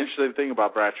 this is the interesting thing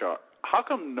about Bradshaw. How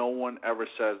come no one ever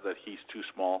says that he's too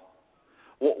small?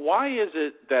 Well, why is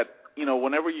it that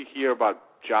whenever you hear about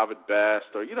Javid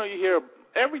Best, or you hear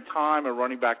every time a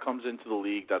running back comes into the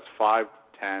league that's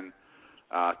 5'10",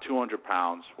 200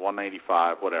 pounds,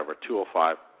 195, whatever,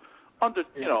 205. Under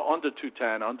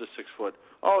 210, under 6 foot.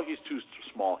 Oh, he's too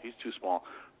small. He's too small.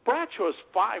 Bradshaw's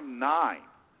 5'9"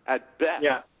 at best.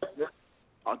 Yeah.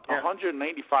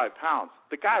 195 pounds.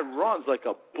 The guy runs like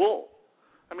a bull.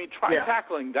 I mean, try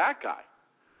tackling that guy.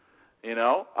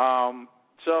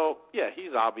 So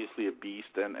he's obviously a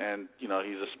beast, and he's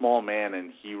a small man,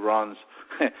 and he runs.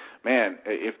 Man,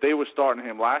 if they were starting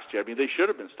him last year, I mean, they should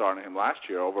have been starting him last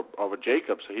year over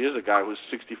Jacobs. So here's a guy who's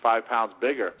 65 pounds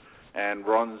bigger and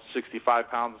runs 65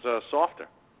 pounds softer.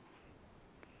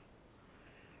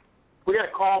 We got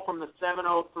a call from the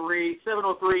 703.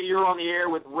 703, you're on the air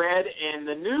with Red and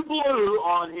the New Blue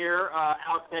on here,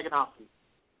 Alex Paganowski.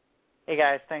 Hey,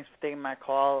 guys. Thanks for taking my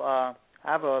call. I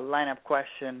have a lineup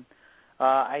question.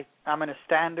 I'm in a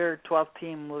standard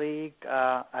 12-team league.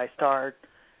 I start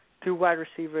 2 wide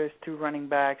receivers, 2 running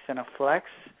backs, and a flex.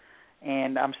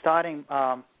 And I'm starting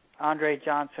Andre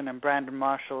Johnson and Brandon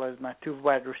Marshall as my 2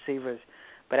 wide receivers.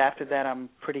 But after that, I'm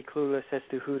pretty clueless as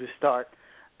to who to start.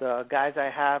 The guys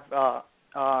I have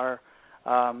are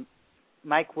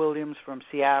Mike Williams from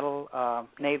Seattle,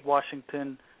 Nate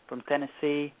Washington from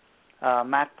Tennessee,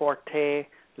 Matt Forte,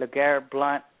 LeGarrette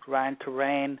Blount, Ryan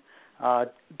Torain,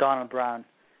 Donald Brown,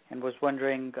 and was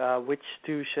wondering which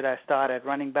 2 should I start at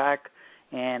running back,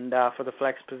 and for the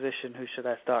flex position, who should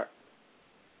I start?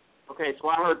 Okay, so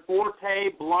I heard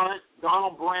Forte, Blount,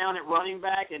 Donald Brown at running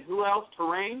back, and who else?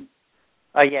 Torain?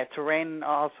 Torain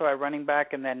also at running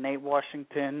back, and then Nate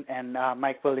Washington and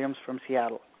Mike Williams from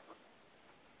Seattle.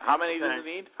 How many do you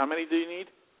need? How many do you need?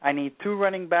 I need 2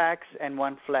 running backs and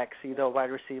 1 flex, either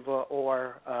wide receiver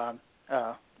or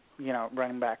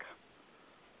running back.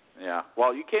 Yeah.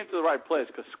 Well, you came to the right place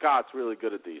because Scott's really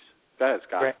good at these. Go ahead,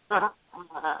 Scott.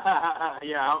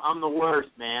 Yeah, I'm the worst,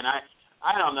 man.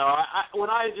 I don't know. When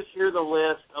I just hear the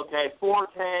list, okay,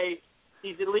 Forte,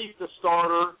 he's at least a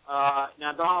starter.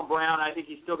 Now Donald Brown, I think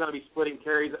he's still going to be splitting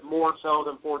carries more so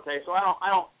than Forte. So I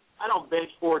don't bench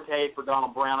Forte for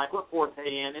Donald Brown. I put Forte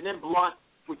in, and then Blunt.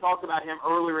 We talked about him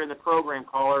earlier in the program,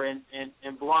 caller, and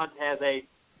Blunt has a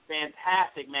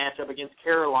fantastic matchup against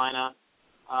Carolina,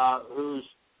 who's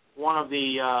one of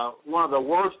the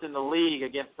worst in the league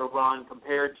against the run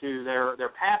compared to their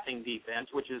passing defense,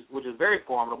 which is very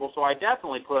formidable. So I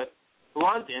definitely put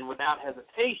Blunt in without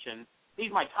hesitation.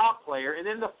 He's my top player, and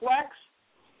then the flex.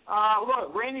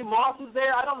 Look, Randy Moss is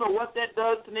there. I don't know what that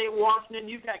does to Nate Washington.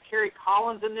 You've got Kerry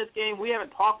Collins in this game. We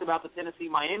haven't talked about the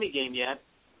Tennessee-Miami game yet.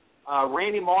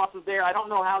 Randy Moss is there. I don't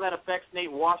know how that affects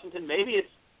Nate Washington. Maybe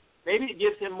it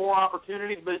gives him more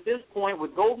opportunities, but at this point,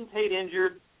 with Golden Tate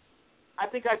injured, I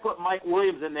think I put Mike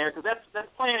Williams in there because that's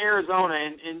playing Arizona,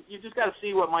 and you just got to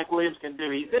see what Mike Williams can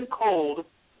do. He's been cold.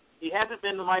 He hasn't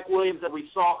been the Mike Williams that we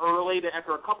saw early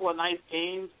after a couple of nice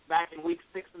games back in week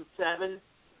 6 and 7.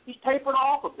 He's tapered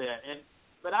off a bit,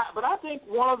 but I think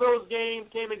one of those games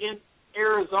came against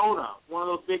Arizona, one of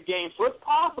those big games. So it's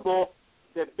possible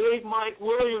that big Mike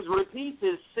Williams repeats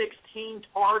his 16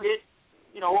 target,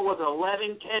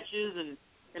 11 catches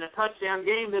and a touchdown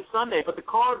game this Sunday. But the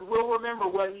Cards will remember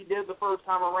what he did the first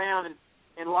time around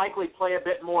and likely play a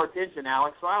bit more attention,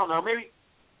 Alex. So I don't know. Maybe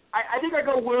I think I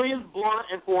go Williams, Blunt,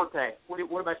 and Forte.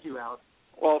 What about you, Alex?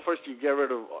 Well, first you get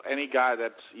rid of any guy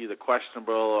that's either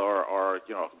questionable or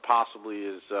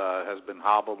possibly has been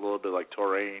hobbled a little bit, like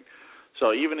Torrain.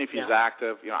 So even if he's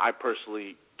active, I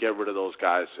personally get rid of those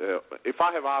guys. If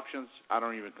I have options, I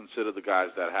don't even consider the guys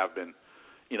that have been,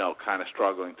 kind of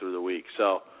struggling through the week.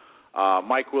 So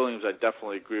Mike Williams, I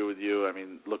definitely agree with you. I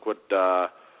mean, look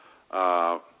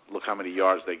how many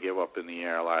yards they gave up in the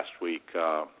air last week.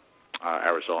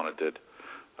 Arizona did.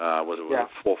 Was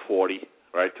it 440,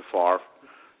 right, to Favre?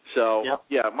 So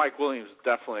Mike Williams is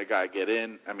definitely a guy to get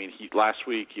in. I mean, last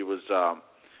week he was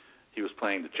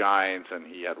playing the Giants and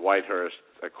he had Whitehurst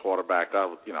at quarterback.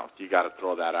 You got to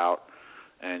throw that out,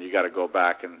 and you got to go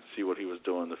back and see what he was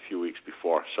doing the few weeks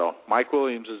before. So Mike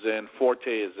Williams is in, Forte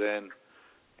is in,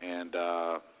 and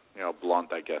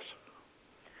Blunt, I guess.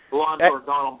 Blunt or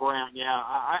Donald Brown, yeah.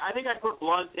 I think I put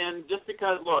Blunt in just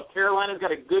because, look, Carolina's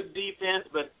got a good defense,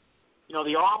 but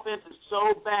the offense is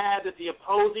so bad that the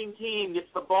opposing team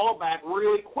gets the ball back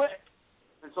really quick.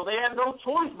 And so they have no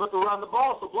choice but to run the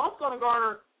ball. So Blunt's going to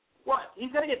garner,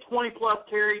 he's going to get 20-plus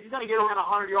carries. He's going to get around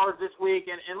 100 yards this week.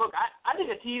 And look, I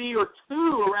think a TD or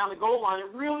 2 around the goal line,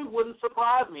 it really wouldn't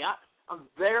surprise me. I'm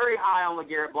very high on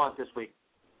LeGarrette Blunt this week.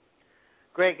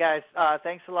 Great, guys.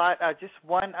 Thanks a lot. Just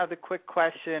one other quick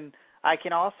question. I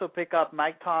can also pick up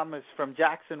Mike Thomas from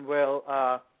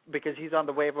Jacksonville because he's on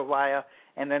the waiver wire.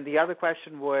 And then the other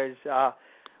question was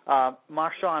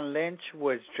Marshawn Lynch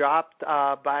was dropped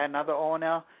by another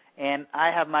owner, and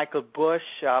I have Michael Bush,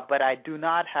 but I do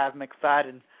not have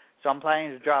McFadden. So I'm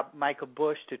planning to drop Michael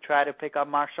Bush to try to pick up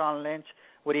Marshawn Lynch.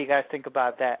 What do you guys think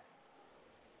about that?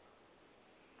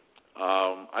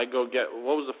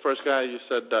 What was the first guy you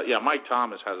said? Mike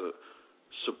Thomas has a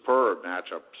superb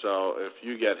matchup. So if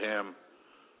you get him,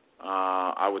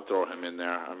 I would throw him in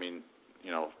there. I mean,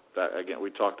 that again, we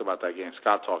talked about that game.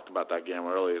 Scott talked about that game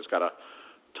earlier. It's got a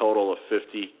total of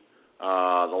 50. The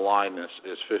line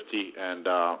is 50, and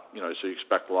so you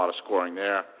expect a lot of scoring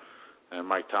there. And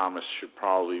Mike Thomas should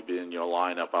probably be in your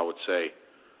lineup. I would say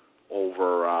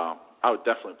over. I would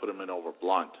definitely put him in over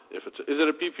Blunt. Is it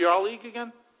a PPR league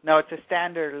again? No, it's a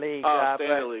standard league.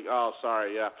 Standard league. Oh,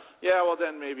 sorry. Yeah. Well,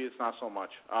 then maybe it's not so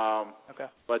much. Okay.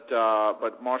 But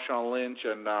Marshawn Lynch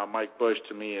and Mike Bush,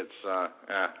 to me, it's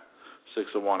 6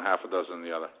 of one, half a dozen of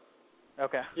the other.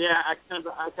 Okay. Yeah, I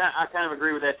kind of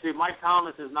agree with that too. Mike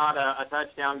Thomas is not a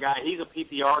touchdown guy. He's a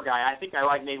PPR guy. I think I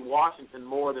like Nate Washington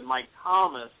more than Mike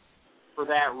Thomas for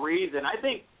that reason. I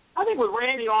think with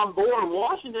Randy on board,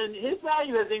 Washington, his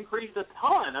value has increased a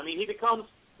ton. I mean, he becomes,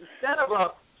 instead of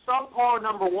a subpar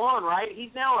number 1, right, he's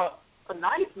now a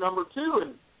nice number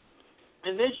 2.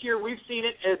 And this year we've seen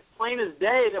it as plain as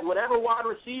day that whatever wide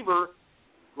receiver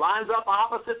lines up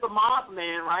opposite the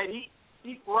Mothman, right,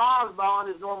 he thrives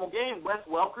beyond his normal game. Wes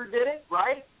Welker did it,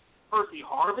 right? Percy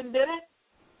Harvin did it.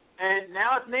 And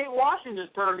now it's Nate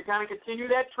Washington's turn to kind of continue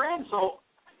that trend. So,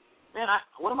 man,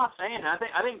 what am I saying? I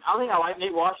think I like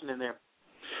Nate Washington there.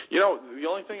 The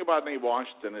only thing about Nate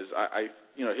Washington is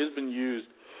he's been used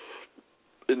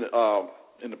in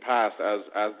in the past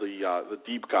as the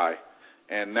deep guy,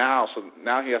 and now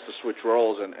he has to switch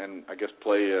roles and I guess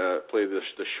play the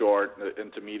short,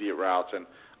 intermediate routes. And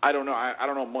I don't know. I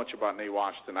don't know much about Nate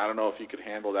Washington. I don't know if he could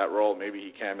handle that role. Maybe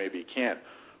he can. Maybe he can't.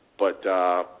 But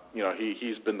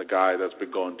he's been the guy that's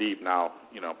been going deep. Now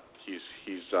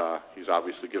he's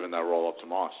obviously given that role up to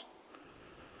Moss.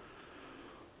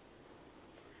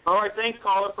 All right, thanks,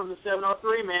 caller from the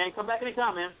 703, man. Come back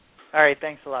anytime, man. All right,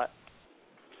 thanks a lot.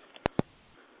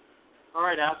 All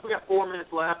right, Alex, we got 4 minutes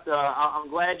left. I'm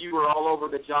glad you were all over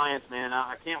the Giants, man.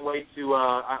 I can't wait to,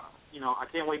 I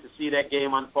can't wait to see that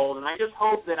game unfold. And I just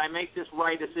hope that I make this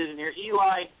right decision here.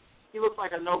 Eli, he looks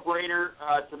like a no-brainer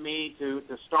to me to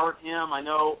start him. I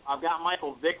know I've got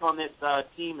Michael Vick on this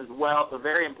team as well. It's a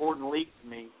very important league to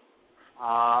me.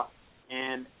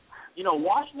 And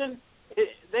Washington,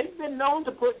 they've been known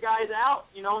to put guys out,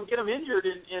 and get them injured.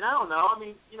 And I don't know. I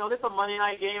mean, this is a Monday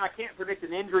night game. I can't predict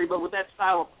an injury, but with that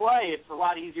style of play, it's a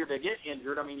lot easier to get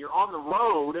injured. I mean, you're on the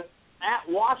road at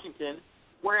Washington,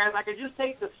 whereas I could just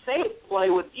take the safe play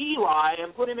with Eli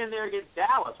and put him in there against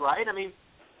Dallas, right? I mean,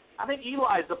 I think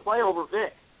Eli's the play over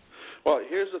Vic. Well,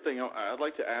 here's the thing. I'd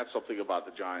like to add something about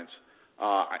the Giants.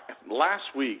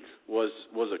 Last week was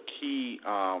a key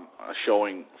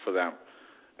showing for them.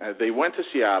 They went to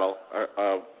Seattle,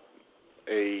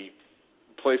 a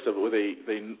place where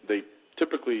they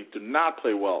typically do not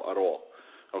play well at all.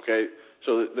 Okay,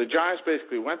 so the Giants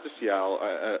basically went to Seattle,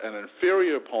 an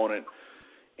inferior opponent.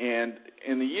 And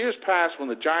in the years past, when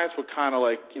the Giants were kind of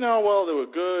like, they were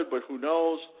good, but who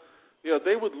knows,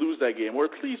 they would lose that game or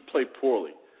at least play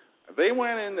poorly. They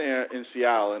went in there in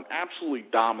Seattle and absolutely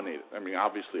dominated. I mean,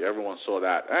 obviously, everyone saw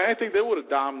that. And I think they would have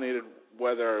dominated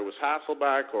whether it was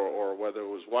Hasselbeck or whether it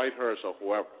was Whitehurst or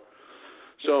whoever.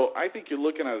 So I think you're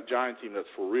looking at a Giant team that's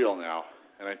for real now,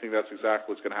 and I think that's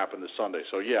exactly what's going to happen this Sunday.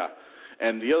 So, yeah.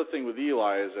 And the other thing with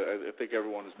Eli is I think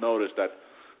everyone has noticed that,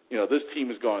 this team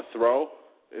is going to throw,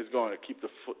 is going to keep the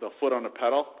foot on the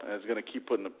pedal, and is going to keep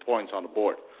putting the points on the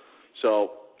board.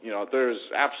 So, there's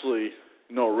absolutely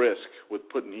no risk with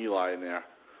putting Eli in there,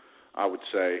 I would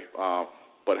say.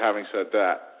 But having said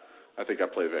that, I think I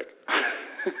play Vic.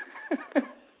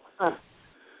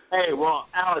 Hey, well,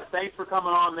 Alex, thanks for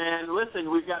coming on, man. Listen,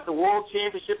 we've got the World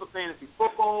Championship of Fantasy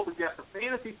Football. We've got the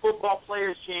Fantasy Football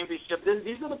Players Championship.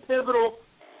 These are the pivotal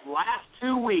last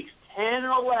 2 weeks, 10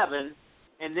 and 11,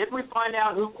 and then we find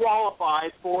out who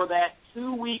qualifies for that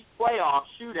 2-week playoff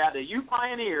shootout that you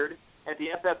pioneered at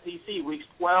the FFPC, weeks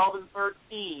 12 and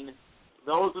 13.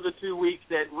 Those are the 2 weeks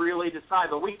that really decide.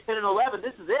 But week 10 and 11,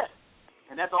 this is it.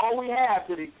 And that's all we have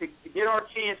to get our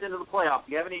chance into the playoffs.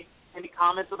 Do you have any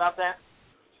comments about that?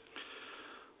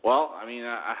 Well, I mean,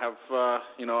 I have,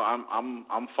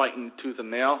 I'm fighting tooth and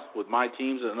nail with my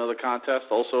teams in another contest,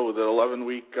 also with the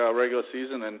 11-week regular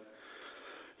season, and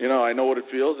I know what it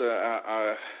feels.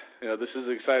 This is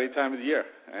an exciting time of the year,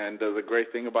 and the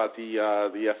great thing about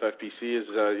the FFPC is,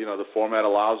 the format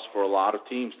allows for a lot of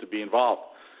teams to be involved,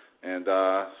 and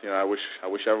I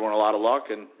wish everyone a lot of luck,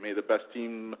 and may the best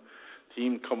team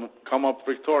come up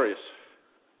victorious.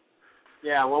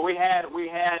 Yeah, well, we had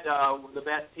the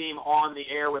best team on the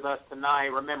air with us tonight.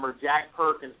 Remember, Jack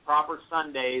Perkins, Proper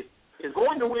Sundays, is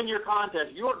going to win your contest.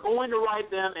 You are going to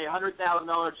write them a $100,000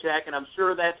 check, and I'm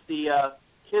sure that's the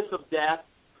kiss of death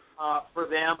for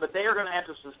them. But they are going to have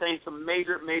to sustain some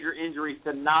major injuries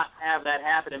to not have that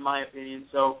happen, in my opinion.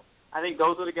 So I think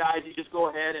those are the guys you just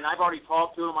go ahead. And I've already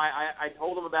talked to them. I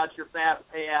told them about your fast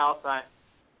payouts.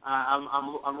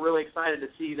 I'm really excited to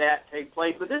see that take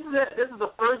place. But this is it. This is the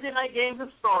Thursday night games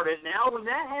have started. Now, when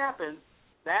that happens,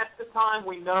 that's the time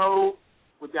we know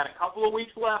we've got a couple of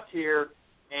weeks left here.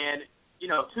 And,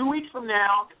 2 weeks from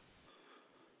now,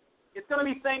 it's going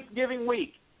to be Thanksgiving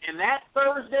week. And that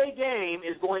Thursday game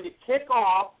is going to kick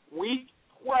off week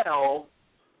 12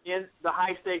 in the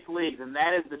high-stakes leagues. And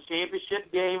that is the championship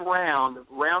game round 1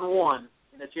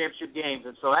 in the championship games.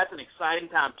 And so that's an exciting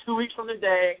time. 2 weeks from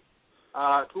today.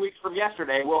 2 weeks from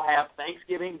yesterday, we'll have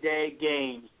Thanksgiving Day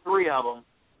games, 3 of them,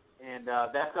 and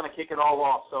that's going to kick it all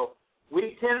off. So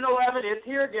week 10 and 11, it's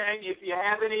here, gang. If you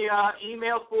have any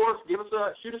emails for us,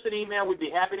 shoot us an email. We'd be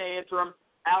happy to answer them.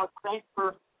 Alex, thanks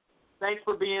for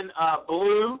being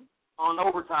blue on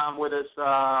overtime with us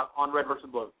on Red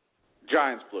versus Blue.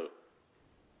 Giants blue.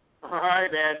 All right,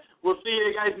 man. We'll see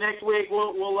you guys next week.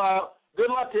 We'll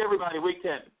good luck to everybody, week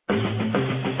 10.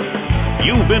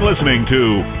 You've been listening to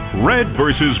Red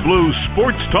vs. Blue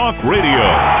Sports Talk Radio,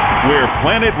 where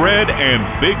Planet Red and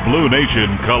Big Blue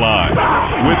Nation collide.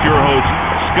 With your hosts,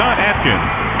 Scott Atkins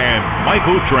and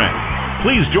Michael Trent.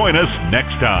 Please join us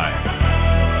next time.